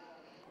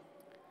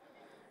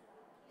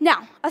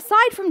 Now,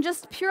 aside from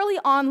just purely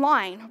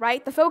online,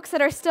 right, the folks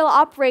that are still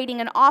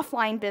operating an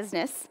offline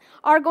business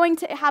are going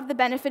to have the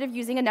benefit of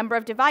using a number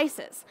of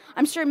devices.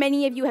 I'm sure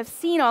many of you have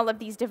seen all of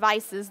these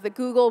devices, the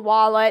Google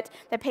Wallet,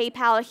 the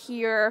PayPal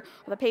here,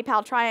 or the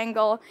PayPal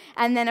Triangle,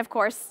 and then, of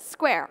course,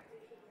 Square.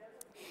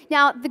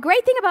 Now, the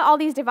great thing about all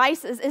these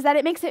devices is that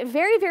it makes it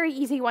very, very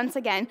easy, once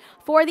again,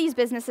 for these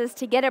businesses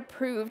to get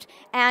approved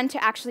and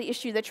to actually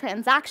issue the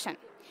transaction.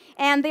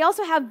 And they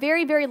also have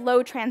very, very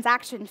low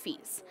transaction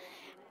fees.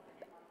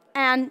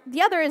 And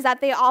the other is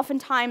that they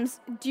oftentimes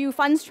do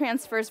funds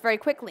transfers very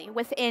quickly,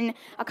 within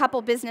a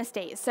couple business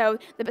days. So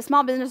the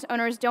small business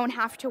owners don't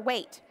have to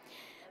wait.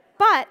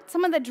 But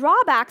some of the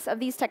drawbacks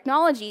of these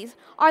technologies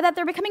are that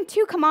they're becoming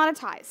too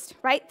commoditized,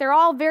 right? They're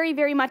all very,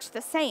 very much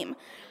the same.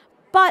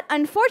 But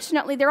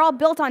unfortunately, they're all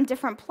built on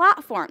different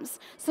platforms.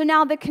 So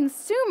now the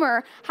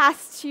consumer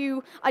has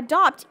to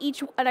adopt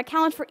an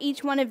account for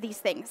each one of these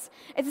things.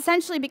 It's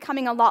essentially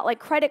becoming a lot like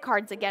credit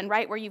cards again,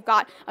 right? Where you've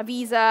got a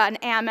Visa, an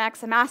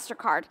Amex, a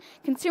MasterCard.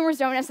 Consumers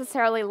don't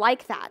necessarily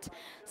like that.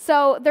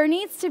 So there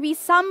needs to be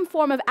some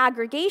form of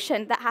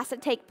aggregation that has to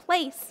take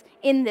place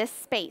in this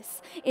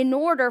space in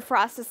order for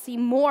us to see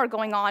more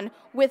going on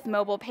with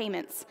mobile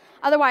payments.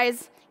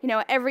 Otherwise,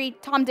 every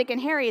Tom, Dick,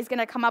 and Harry is going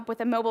to come up with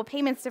a mobile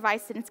payments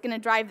device, and it's going to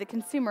drive the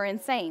consumer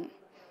insane.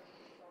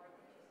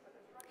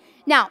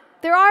 Now,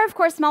 there are, of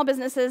course, small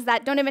businesses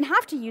that don't even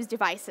have to use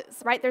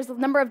devices, right? There's a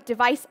number of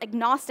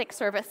device-agnostic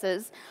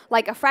services,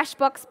 like a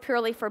FreshBooks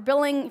purely for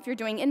billing, if you're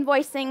doing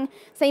invoicing.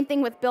 Same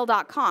thing with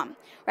Bill.com,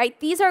 right?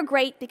 These are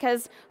great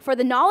because for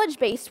the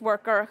knowledge-based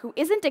worker who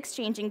isn't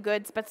exchanging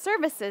goods but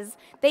services,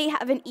 they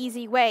have an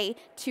easy way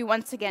to,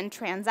 once again,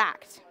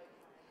 transact.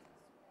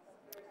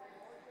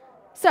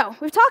 So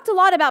we've talked a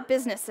lot about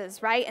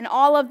businesses, right, and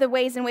all of the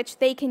ways in which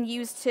they can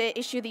use to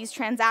issue these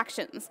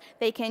transactions.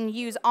 They can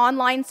use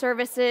online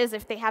services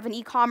if they have an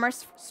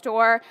e-commerce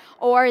store,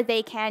 or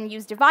they can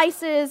use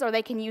devices, or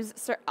they can use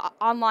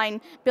online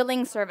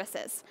billing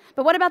services.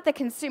 But what about the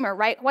consumer,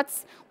 right?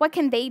 What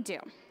can they do?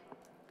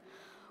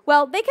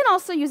 Well, they can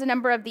also use a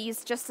number of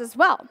these just as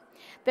well.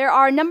 There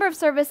are a number of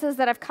services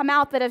that have come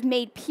out that have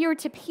made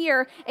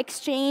peer-to-peer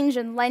exchange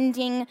and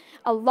lending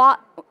a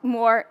lot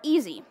more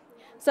easy.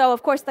 So,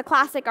 of course, the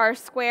classic are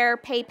Square,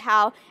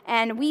 PayPal,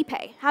 and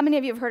WePay. How many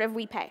of you have heard of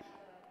WePay?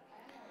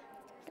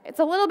 It's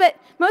a little bit,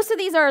 most of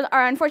these are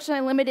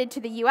unfortunately limited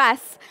to the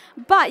US,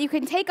 but you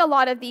can take a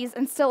lot of these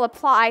and still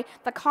apply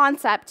the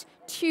concept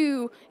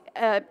to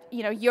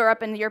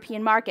Europe and the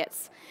European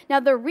markets. Now,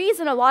 the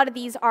reason a lot of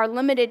these are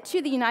limited to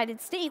the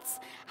United States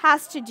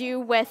has to do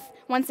with,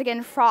 once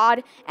again,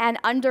 fraud and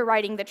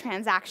underwriting the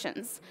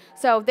transactions.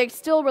 So they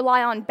still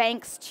rely on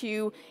banks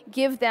to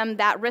give them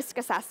that risk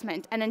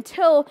assessment. And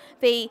until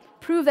they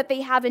prove that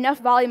they have enough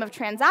volume of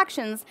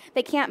transactions,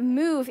 they can't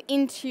move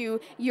into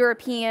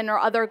European or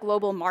other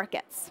global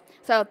markets.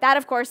 So that,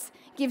 of course,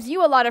 gives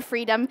you a lot of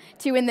freedom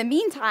to, in the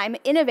meantime,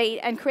 innovate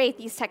and create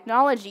these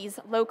technologies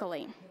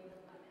locally.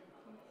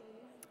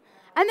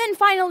 And then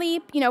finally,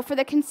 for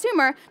the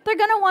consumer, they're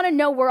going to want to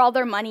know where all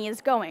their money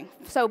is going.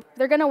 So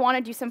they're going to want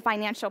to do some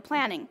financial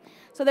planning.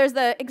 So there's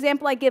the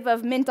example I give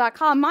of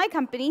Mint.com, my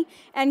company,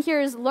 and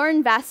here's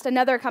LearnVest,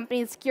 another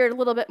company that's geared a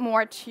little bit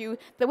more to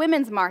the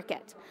women's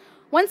market.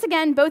 Once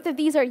again, both of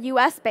these are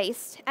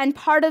US-based, and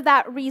part of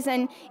that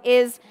reason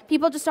is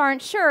people just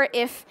aren't sure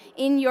if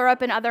in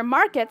Europe and other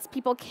markets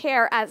people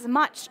care as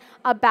much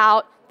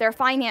about their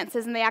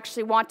finances and they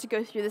actually want to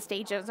go through the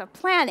stages of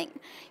planning.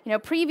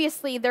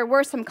 Previously there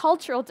were some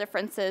cultural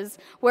differences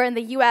where in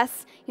the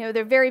US,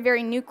 they're very,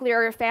 very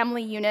nuclear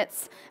family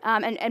units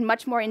and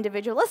much more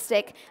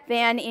individualistic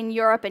than in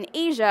Europe and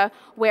Asia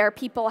where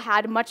people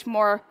had much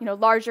more,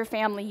 larger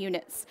family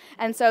units.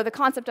 And so the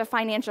concept of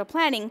financial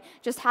planning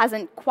just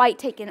hasn't quite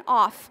taken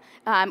off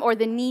or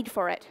the need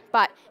for it.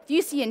 But if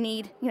you see a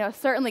need,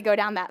 certainly go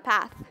down that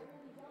path.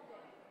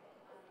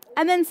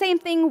 And then same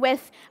thing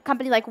with a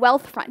company like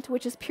Wealthfront,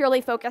 which is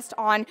purely focused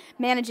on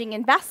managing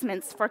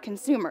investments for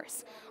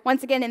consumers.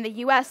 Once again, in the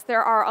US,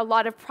 there are a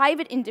lot of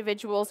private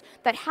individuals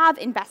that have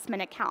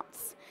investment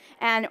accounts.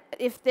 And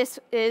if this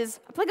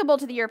is applicable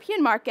to the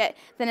European market,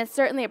 then it's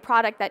certainly a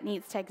product that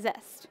needs to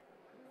exist.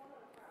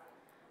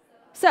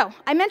 So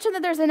I mentioned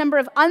that there's a number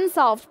of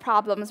unsolved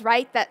problems,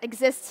 right, that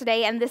exist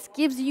today, and this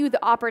gives you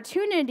the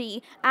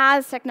opportunity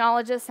as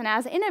technologists and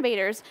as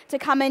innovators to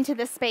come into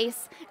this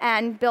space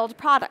and build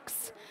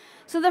products.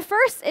 So the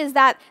first is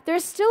that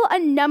there's still a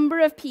number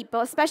of people,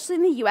 especially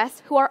in the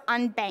US, who are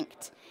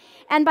unbanked.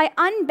 And by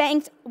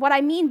unbanked, what I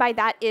mean by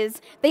that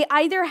is they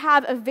either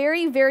have a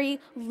very, very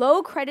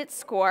low credit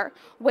score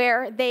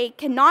where they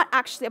cannot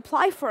actually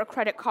apply for a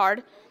credit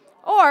card,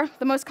 or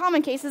the most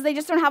common case is they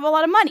just don't have a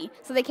lot of money,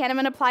 so they can't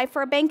even apply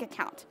for a bank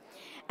account.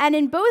 And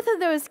in both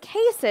of those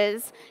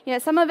cases,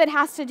 some of it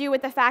has to do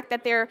with the fact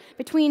that they're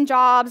between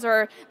jobs,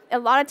 or a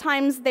lot of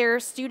times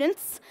they're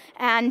students,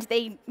 and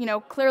they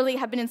clearly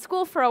have been in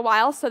school for a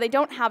while, so they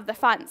don't have the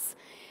funds.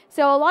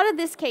 So a lot of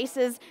these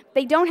cases,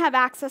 they don't have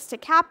access to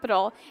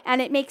capital,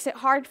 and it makes it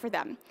hard for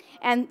them.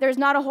 And there's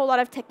not a whole lot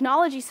of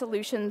technology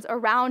solutions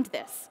around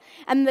this.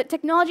 And the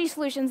technology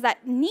solutions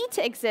that need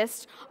to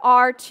exist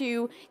are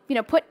to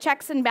put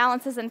checks and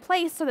balances in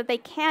place so that they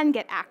can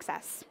get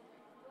access.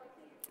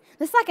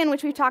 The second,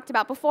 which we've talked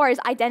about before, is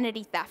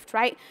identity theft,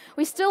 right?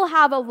 We still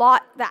have a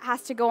lot that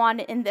has to go on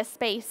in this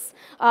space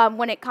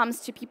when it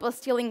comes to people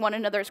stealing one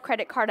another's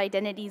credit card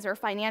identities or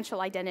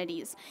financial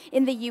identities.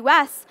 In the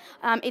US,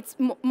 it's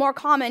more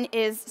common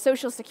is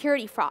social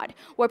security fraud,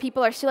 where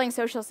people are stealing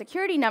social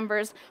security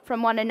numbers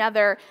from one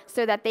another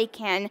so that they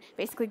can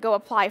basically go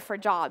apply for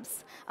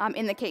jobs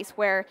in the case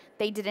where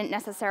they didn't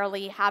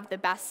necessarily have the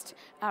best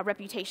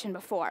reputation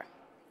before.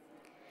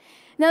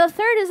 Now, the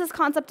third is this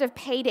concept of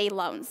payday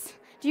loans.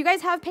 Do you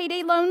guys have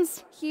payday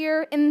loans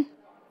here in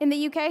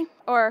the UK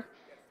or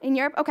in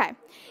Europe? Okay.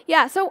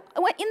 Yeah, so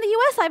in the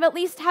US, I've at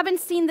least haven't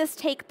seen this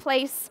take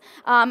place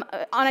on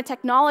a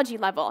technology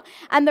level.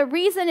 And the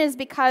reason is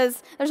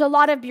because there's a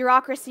lot of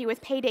bureaucracy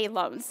with payday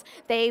loans.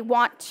 They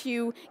want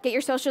to get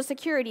your social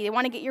security. They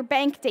want to get your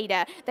bank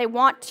data. They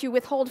want to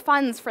withhold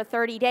funds for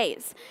 30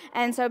 days.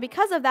 And so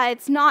because of that,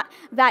 it's not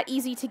that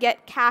easy to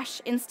get cash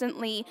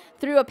instantly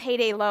through a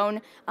payday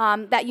loan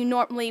that you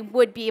normally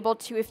would be able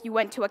to if you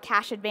went to a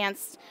cash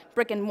advanced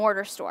brick and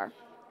mortar store.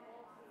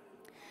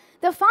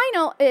 The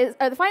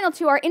final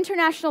two are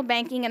international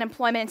banking and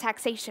employment and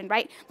taxation,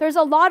 right? There's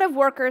a lot of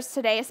workers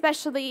today,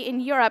 especially in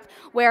Europe,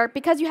 where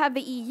because you have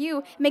the EU,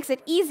 it makes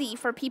it easy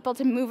for people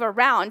to move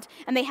around,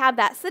 and they have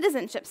that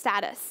citizenship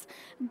status.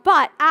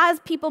 But as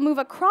people move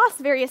across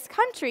various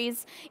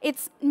countries,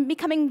 it's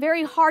becoming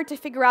very hard to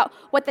figure out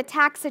what the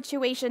tax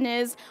situation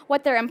is,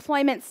 what their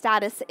employment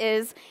status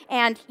is,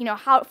 and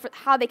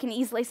how they can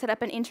easily set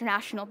up an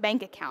international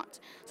bank account.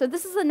 So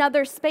this is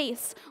another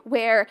space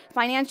where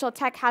financial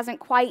tech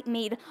hasn't quite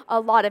made a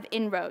lot of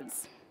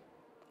inroads.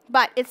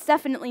 But it's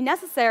definitely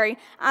necessary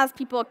as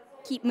people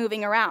keep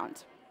moving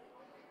around.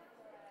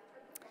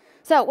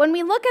 So when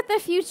we look at the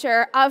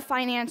future of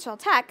financial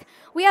tech,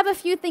 we have a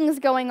few things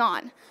going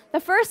on. The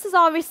first is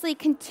obviously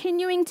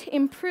continuing to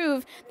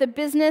improve the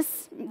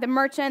business, the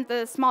merchant,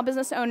 the small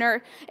business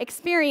owner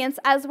experience,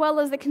 as well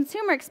as the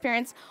consumer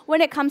experience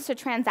when it comes to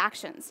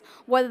transactions,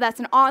 whether that's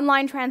an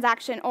online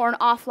transaction or an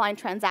offline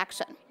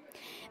transaction.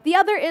 The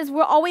other is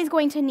we're always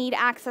going to need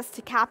access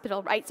to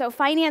capital, right? So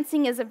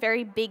financing is a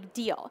very big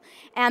deal.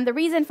 And the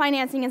reason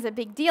financing is a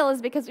big deal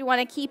is because we want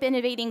to keep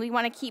innovating, we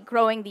want to keep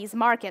growing these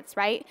markets,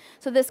 right?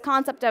 So this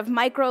concept of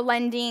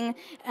micro-lending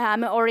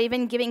or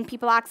even giving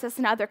people access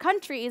in other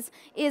countries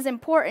is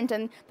important,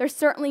 and there's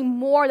certainly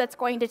more that's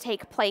going to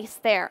take place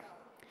there.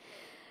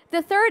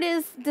 The third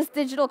is this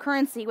digital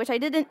currency, which I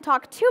didn't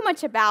talk too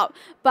much about,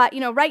 but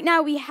right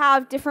now we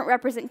have different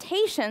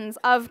representations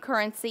of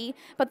currency,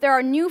 but there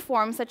are new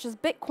forms such as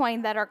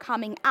Bitcoin that are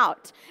coming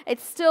out.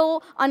 It's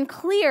still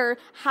unclear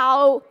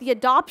how the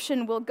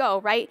adoption will go,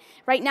 right?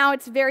 Right now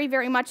it's very,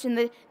 very much in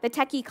the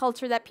techie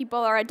culture that people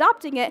are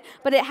adopting it,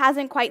 but it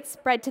hasn't quite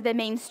spread to the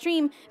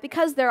mainstream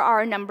because there are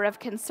a number of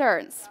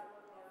concerns.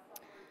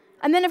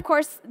 And then, of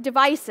course,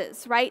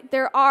 devices, right?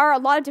 There are a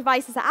lot of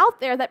devices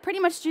out there that pretty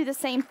much do the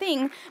same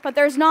thing, but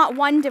there's not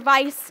one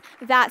device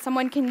that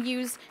someone can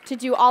use to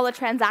do all the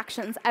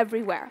transactions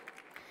everywhere.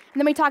 And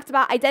then we talked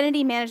about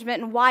identity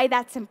management and why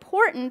that's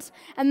important.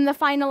 And then the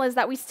final is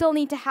that we still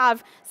need to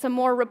have some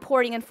more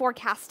reporting and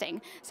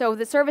forecasting. So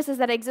the services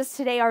that exist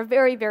today are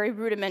very, very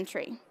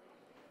rudimentary.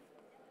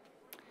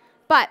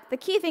 But the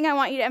key thing I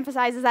want you to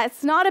emphasize is that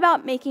it's not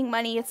about making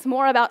money, it's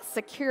more about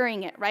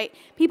securing it, right?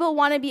 People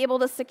want to be able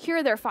to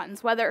secure their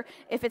funds, whether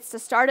if it's to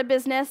start a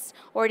business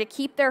or to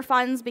keep their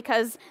funds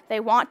because they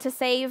want to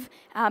save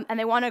and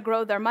they want to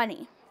grow their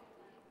money.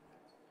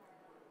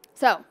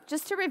 So,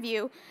 just to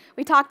review,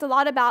 we talked a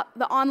lot about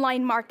the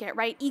online market,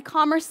 right?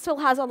 E-commerce still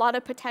has a lot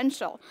of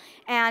potential.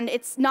 And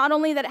it's not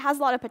only that it has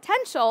a lot of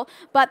potential,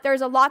 but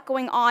there's a lot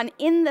going on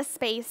in the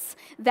space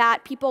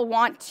that people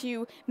want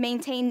to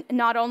maintain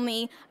not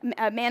only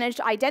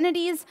managed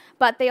identities,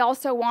 but they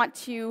also want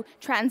to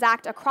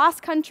transact across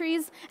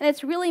countries. And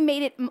it's really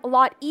made it a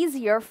lot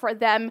easier for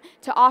them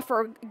to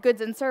offer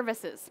goods and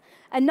services.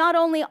 And not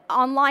only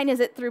online is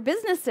it through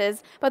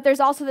businesses, but there's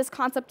also this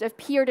concept of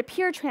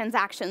peer-to-peer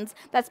transactions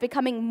that's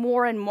becoming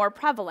more and more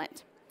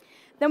prevalent.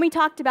 Then we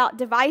talked about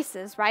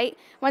devices, right?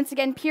 Once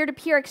again,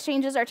 peer-to-peer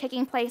exchanges are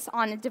taking place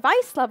on a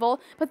device level,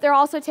 but they're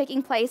also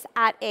taking place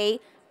at a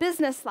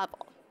business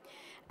level.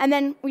 And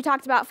then we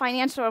talked about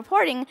financial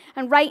reporting,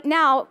 and right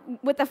now,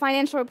 with the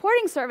financial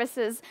reporting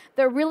services,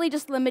 they're really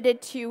just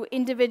limited to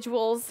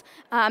individuals,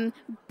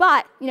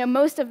 but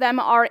most of them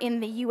are in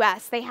the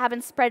US. They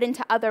haven't spread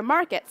into other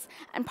markets.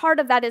 And part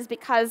of that is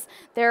because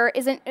there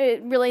isn't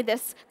really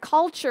this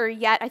culture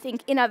yet, I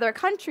think, in other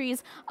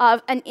countries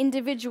of an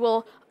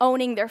individual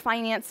owning their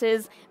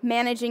finances,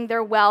 managing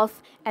their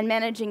wealth, and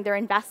managing their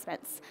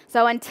investments.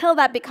 So until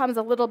that becomes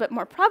a little bit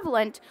more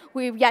prevalent,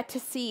 we've yet to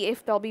see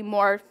if there'll be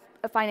more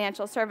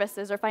financial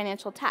services or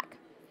financial tech.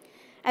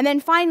 And then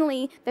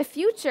finally, the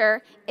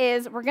future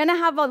is we're going to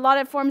have a lot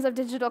of forms of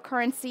digital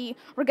currency.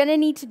 We're going to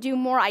need to do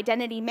more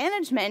identity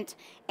management.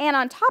 And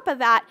on top of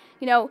that,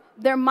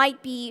 there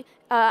might be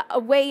a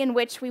way in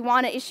which we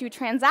want to issue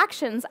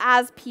transactions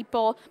as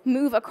people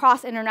move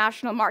across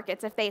international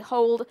markets. If they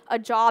hold a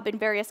job in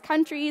various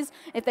countries,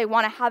 if they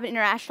want to have an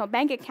international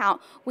bank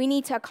account, we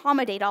need to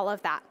accommodate all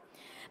of that.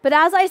 But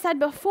as I said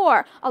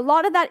before, a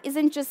lot of that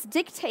isn't just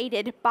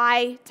dictated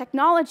by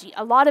technology.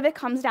 A lot of it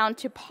comes down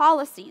to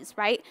policies,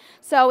 right?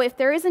 So if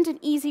there isn't an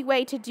easy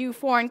way to do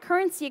foreign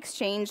currency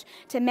exchange,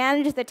 to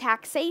manage the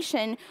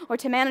taxation, or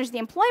to manage the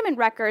employment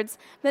records,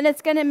 then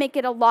it's going to make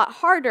it a lot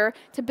harder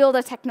to build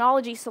a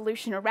technology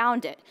solution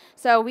around it.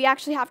 So we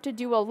actually have to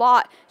do a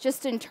lot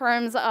just in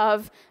terms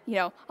of,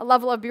 a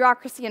level of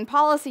bureaucracy and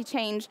policy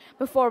change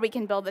before we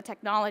can build the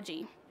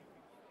technology.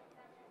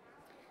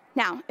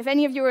 Now, if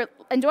any of you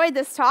enjoyed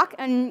this talk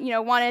and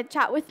want to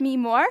chat with me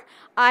more,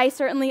 I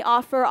certainly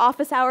offer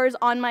office hours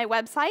on my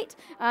website.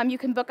 You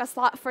can book a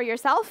slot for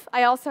yourself.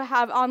 I also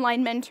have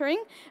online mentoring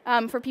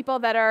for people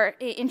that are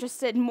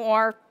interested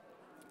more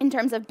in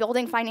terms of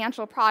building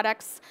financial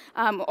products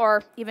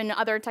or even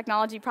other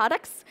technology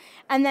products.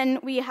 And then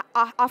we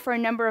offer a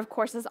number of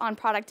courses on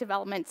product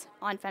development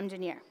on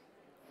Femgineer.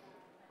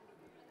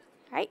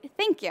 All right,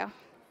 thank you.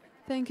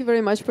 Thank you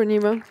very much,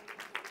 Poornima.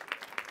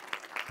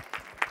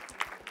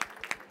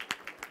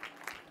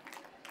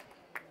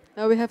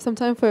 Now we have some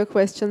time for your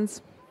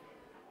questions.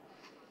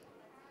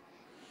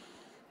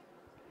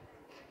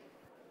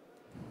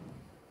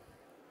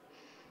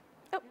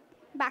 Oh,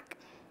 back.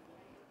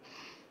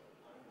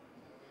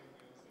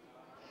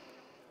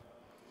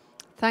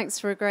 Thanks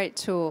for a great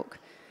talk.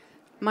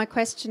 My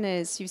question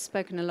is, you've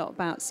spoken a lot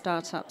about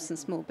startups and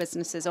small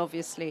businesses,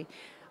 obviously.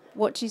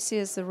 What do you see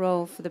as the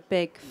role for the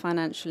big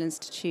financial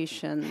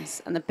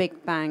institutions and the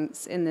big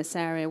banks in this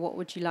area? What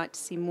would you like to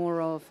see more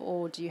of,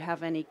 or do you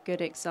have any good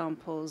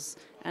examples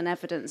and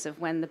evidence of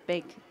when the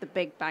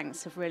big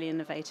banks have really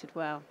innovated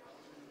well?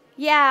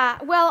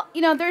 Yeah, well,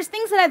 there's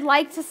things that I'd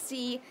like to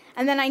see,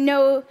 and then I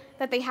know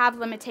that they have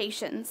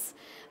limitations.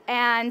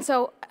 And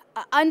so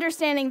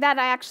understanding that,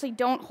 I actually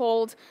don't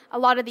hold a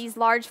lot of these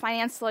large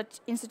financial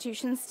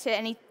institutions to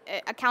any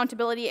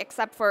accountability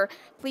except for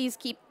please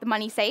keep the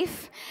money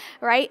safe,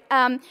 right?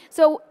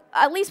 So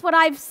at least what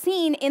I've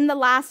seen in the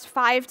last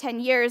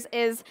 5-10 years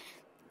is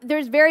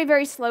there's very,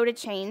 very slow to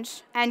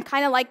change. And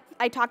kind of like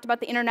I talked about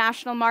the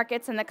international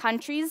markets and the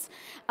countries,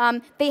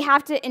 they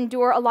have to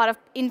endure a lot of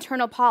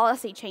internal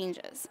policy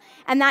changes.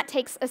 And that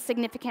takes a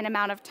significant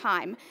amount of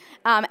time.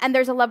 And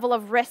there's a level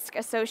of risk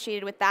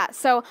associated with that.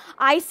 So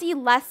I see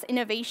less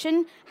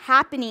innovation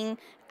happening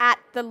at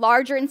the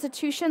larger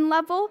institution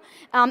level.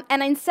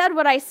 And instead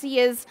what I see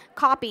is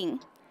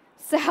copying.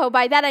 So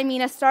by that I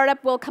mean a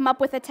startup will come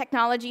up with a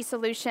technology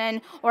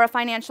solution or a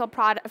financial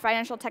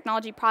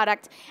technology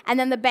product, and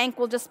then the bank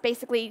will just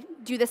basically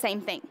do the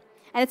same thing.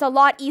 And it's a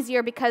lot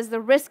easier because the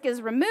risk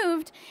is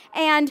removed,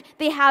 and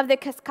they have the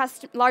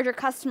larger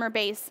customer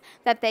base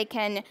that they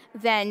can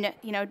then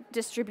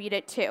distribute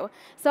it to.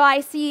 So I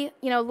see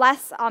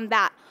less on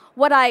that.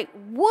 What I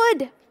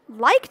would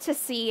like to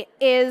see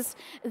is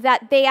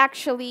that they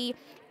actually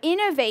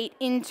innovate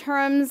in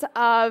terms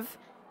of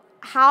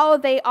how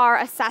they are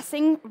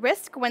assessing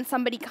risk when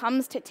somebody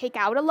comes to take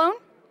out a loan.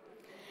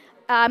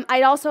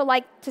 I'd also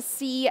like to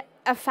see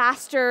a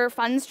faster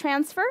funds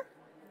transfer.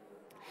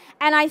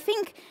 And I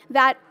think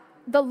that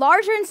the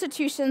larger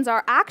institutions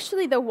are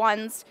actually the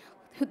ones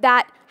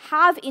that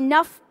have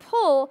enough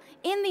pull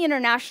in the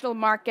international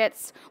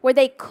markets where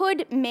they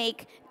could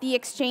make the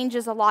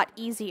exchanges a lot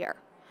easier.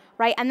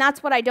 Right? And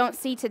that's what I don't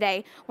see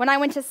today. When I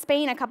went to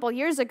Spain a couple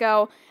years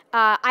ago,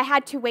 I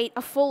had to wait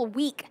a full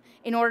week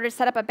in order to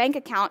set up a bank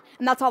account,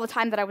 and that's all the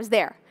time that I was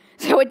there.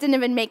 So it didn't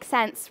even make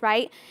sense,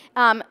 right?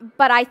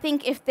 But I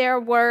think if there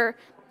were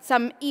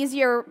some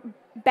easier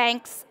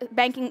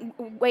banking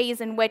ways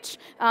in which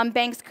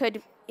banks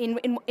could,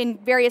 in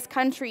various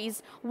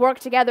countries, work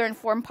together and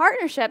form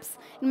partnerships,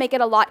 and make it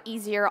a lot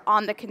easier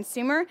on the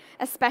consumer,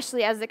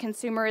 especially as the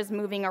consumer is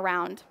moving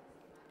around.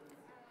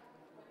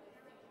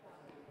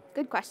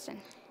 Good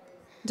question.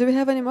 Do we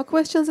have any more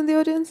questions in the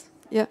audience?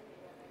 Yeah.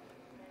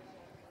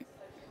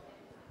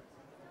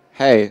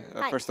 Hey,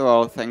 Hi. first of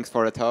all, thanks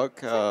for the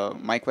talk.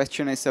 My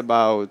question is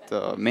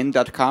about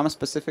Mint.com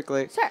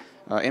specifically.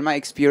 Sure. In my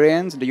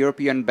experience, the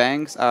European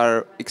banks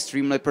are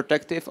extremely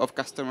protective of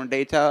customer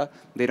data.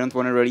 They don't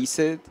want to release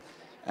it.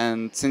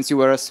 And since you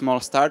were a small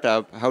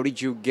startup, how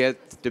did you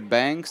get the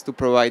banks to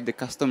provide the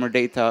customer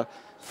data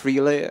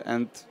freely?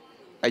 And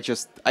I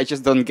just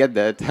don't get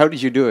that. How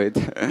did you do it?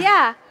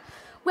 Yeah.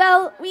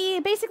 Well, we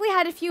basically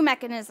had a few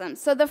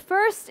mechanisms. So the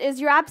first is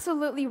you're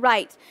absolutely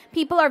right.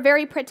 People are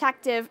very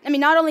protective. I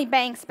mean, not only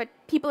banks, but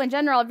people in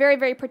general are very,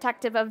 very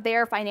protective of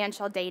their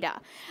financial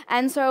data.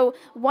 And so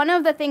one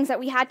of the things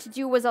that we had to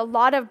do was a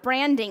lot of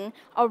branding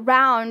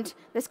around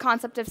this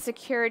concept of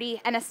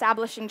security and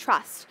establishing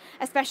trust,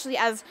 especially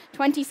as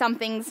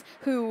 20-somethings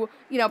who,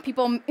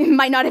 people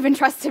might not even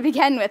trust to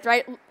begin with,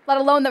 right? Let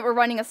alone that we're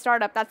running a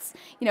startup. That's,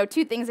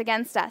 two things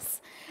against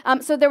us.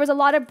 So there was a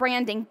lot of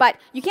branding, but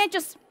you can't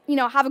just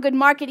have a good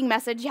marketing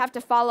message, you have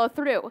to follow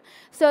through.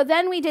 So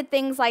then we did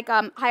things like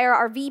hire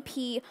our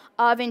VP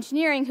of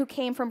engineering who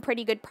came from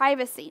pretty good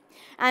privacy.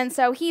 And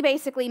so he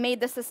basically made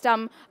the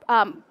system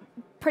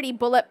pretty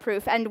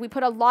bulletproof, and we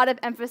put a lot of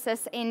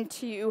emphasis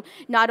into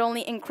not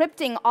only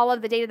encrypting all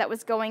of the data that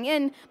was going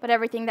in, but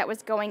everything that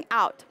was going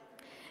out.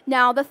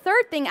 Now, the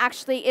third thing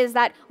actually is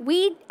that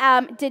we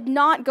did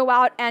not go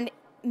out and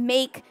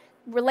make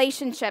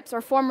relationships or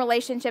form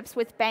relationships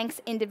with banks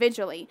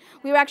individually.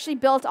 We were actually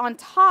built on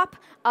top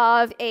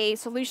of a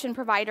solution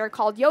provider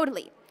called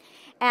Yodlee.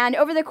 And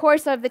over the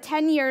course of the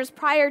 10 years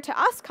prior to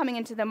us coming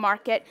into the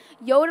market,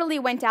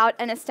 Yodlee went out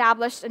and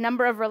established a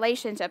number of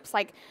relationships,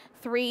 like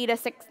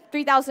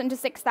 3,000 to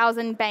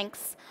 6,000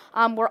 banks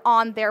were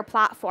on their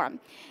platform.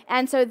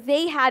 And so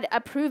they had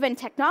a proven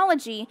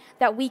technology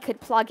that we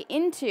could plug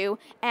into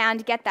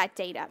and get that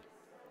data.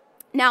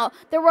 Now,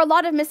 there were a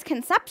lot of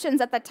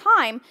misconceptions at the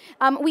time.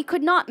 We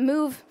could not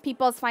move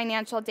people's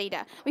financial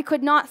data. We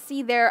could not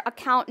see their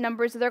account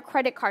numbers or their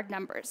credit card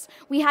numbers.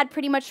 We had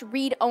pretty much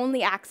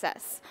read-only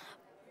access.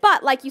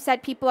 But like you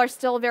said, people are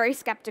still very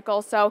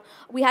skeptical, so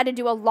we had to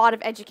do a lot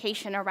of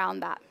education around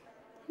that.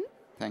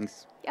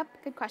 Thanks. Yep,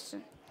 good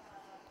question.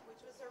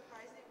 Which was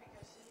surprising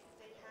because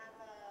they have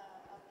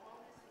a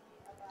policy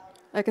about...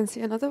 I can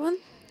see another one,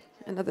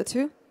 another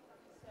two.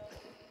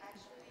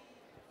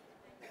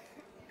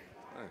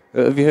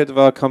 Have you heard of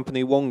our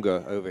company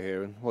Wonga over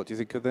here, and what do you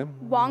think of them?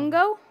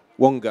 Wongo?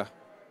 Wonga.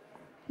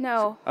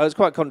 No. It's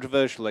quite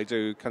controversial. They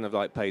do kind of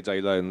like payday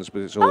loans,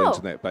 but it's all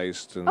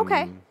internet-based. And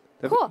Okay,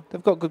 cool.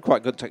 They've got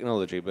quite good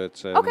technology,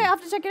 but... Okay, I'll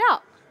have to check it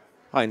out.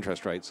 High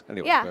interest rates,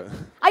 anyway. Yeah.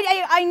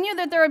 I knew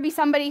that there would be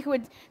somebody who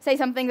would say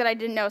something that I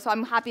didn't know, so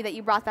I'm happy that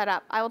you brought that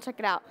up. I will check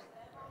it out.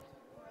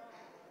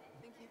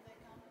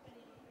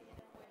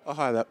 Oh,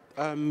 hi there.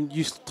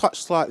 You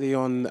touched slightly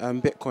on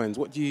bitcoins.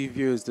 What do you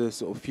view as the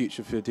sort of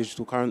future for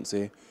digital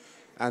currency?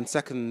 And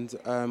second,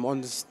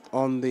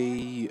 on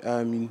the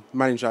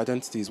managed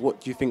identities,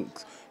 what do you think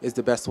is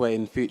the best way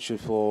in the future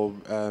for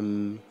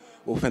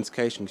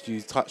authentication. Could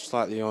you touch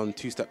slightly on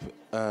two-step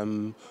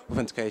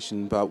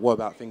authentication, but what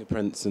about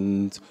fingerprints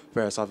and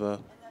various other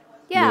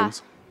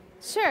means?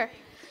 Sure.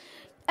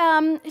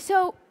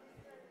 So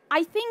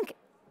I think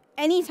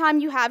anytime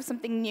you have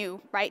something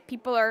new, right,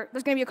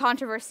 there's going to be a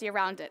controversy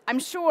around it. I'm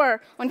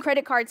sure when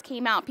credit cards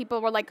came out,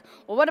 people were like,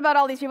 well, what about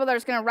all these people that are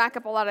just going to rack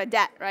up a lot of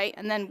debt, right?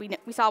 And then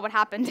we saw what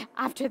happened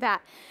after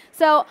that.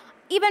 So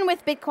even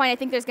with Bitcoin, I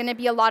think there's going to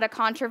be a lot of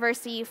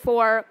controversy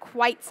for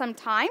quite some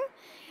time.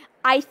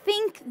 I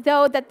think,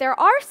 though, that there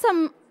are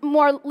some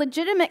more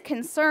legitimate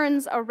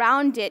concerns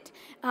around it,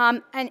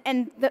 and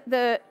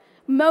the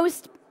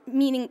most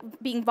meaning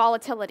being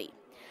volatility.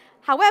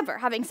 However,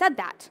 having said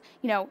that,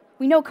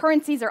 we know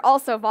currencies are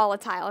also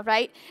volatile,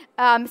 right?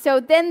 So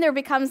then there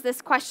becomes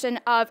this question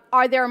of,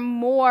 are there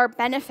more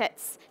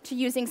benefits to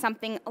using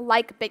something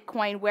like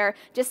Bitcoin, where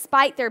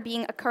despite there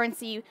being a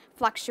currency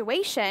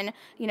fluctuation,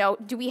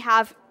 do we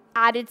have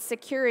added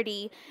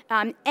security?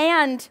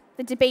 And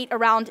the debate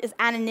around, is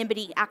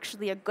anonymity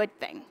actually a good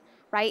thing,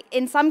 right?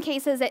 In some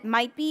cases it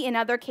might be, in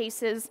other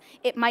cases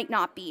it might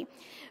not be.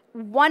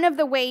 One of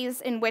the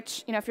ways in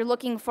which, if you're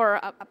looking for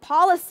a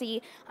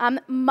policy,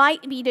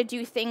 might be to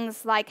do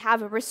things like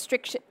have a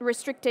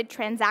restricted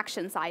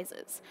transaction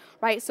sizes,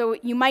 right? So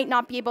you might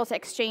not be able to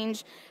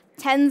exchange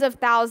tens of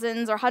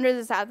thousands or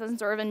hundreds of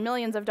thousands or even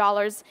millions of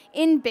dollars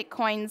in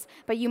Bitcoins,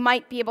 but you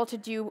might be able to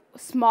do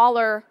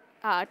smaller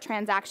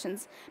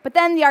transactions. But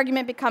then the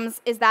argument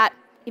becomes, is that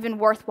even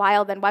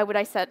worthwhile? Then why would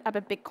I set up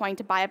a Bitcoin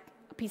to buy a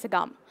piece of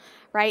gum,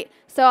 right?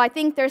 So I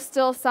think there's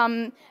still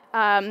some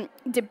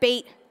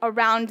debate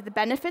around the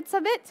benefits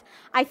of it.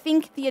 I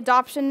think the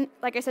adoption,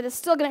 like I said, is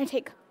still going to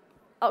take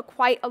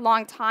quite a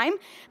long time,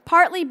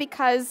 partly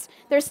because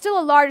there's still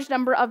a large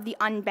number of the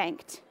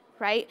unbanked,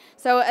 right?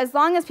 So as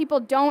long as people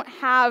don't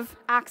have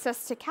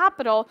access to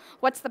capital,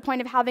 what's the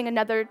point of having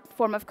another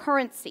form of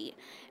currency?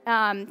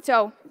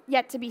 So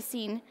yet to be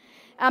seen.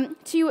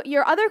 To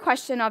your other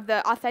question of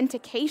the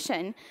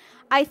authentication,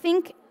 I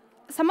think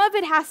some of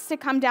it has to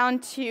come down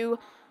to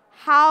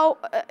how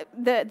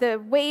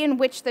the way in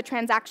which the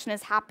transaction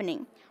is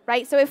happening,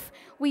 right? So if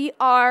we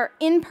are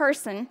in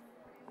person,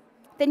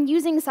 then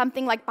using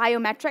something like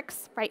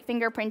biometrics, right,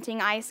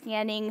 fingerprinting, eye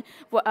scanning,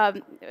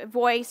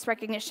 voice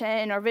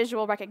recognition, or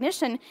visual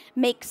recognition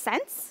makes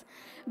sense.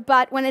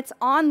 But when it's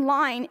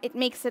online, it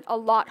makes it a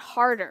lot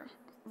harder,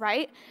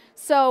 right?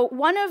 So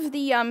one of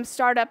the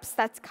startups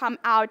that's come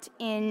out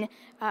in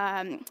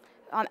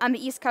on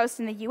the East Coast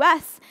in the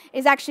US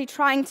is actually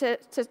trying to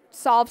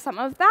solve some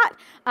of that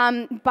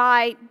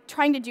by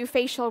trying to do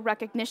facial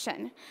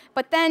recognition.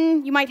 But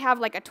then you might have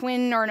like a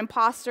twin or an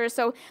imposter,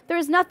 so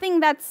there's nothing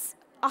that's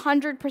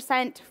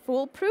 100%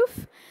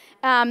 foolproof.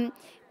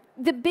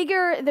 The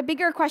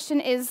bigger question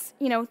is,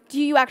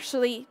 do you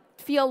actually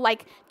feel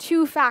like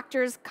two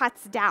factors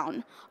cuts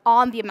down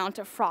on the amount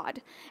of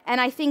fraud? And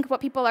I think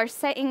what people are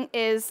saying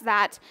is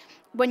that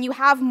when you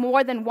have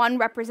more than one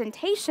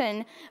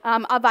representation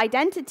of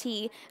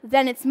identity,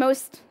 then it's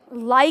most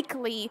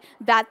likely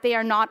that they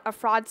are not a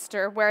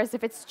fraudster, whereas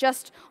if it's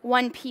just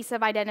one piece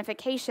of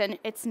identification,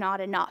 it's not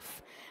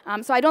enough.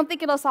 So I don't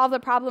think it'll solve the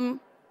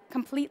problem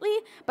completely,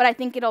 but I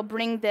think it'll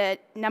bring the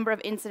number of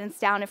incidents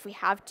down if we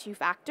have two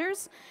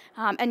factors.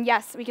 And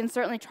yes, we can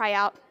certainly try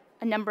out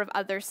a number of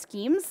other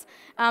schemes,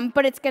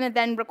 but it's going to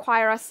then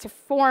require us to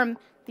form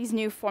these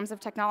new forms of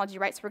technology,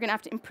 right? So we're going to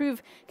have to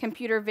improve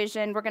computer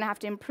vision. We're going to have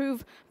to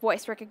improve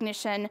voice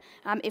recognition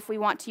if we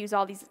want to use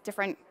all these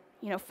different,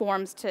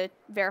 forms to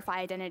verify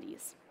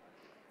identities.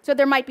 So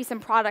there might be some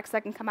products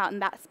that can come out in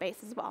that space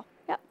as well.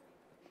 Yep.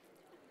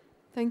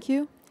 Thank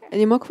you.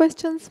 Any more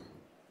questions?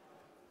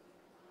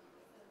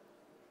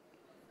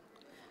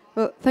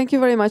 Well, thank you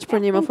very much,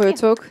 Poornima, for your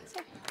talk.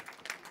 Sure.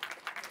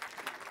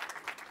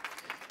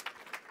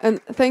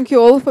 And thank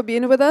you all for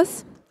being with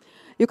us.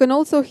 You can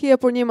also hear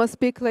Poornima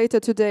speak later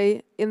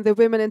today in the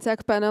Women in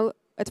Tech panel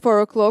at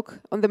 4 o'clock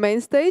on the main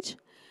stage.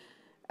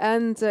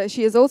 And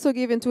she is also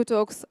giving 2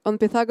 talks on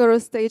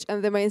Pythagoras stage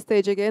and the main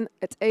stage again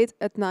at 8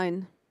 at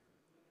 9.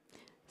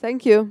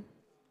 Thank you.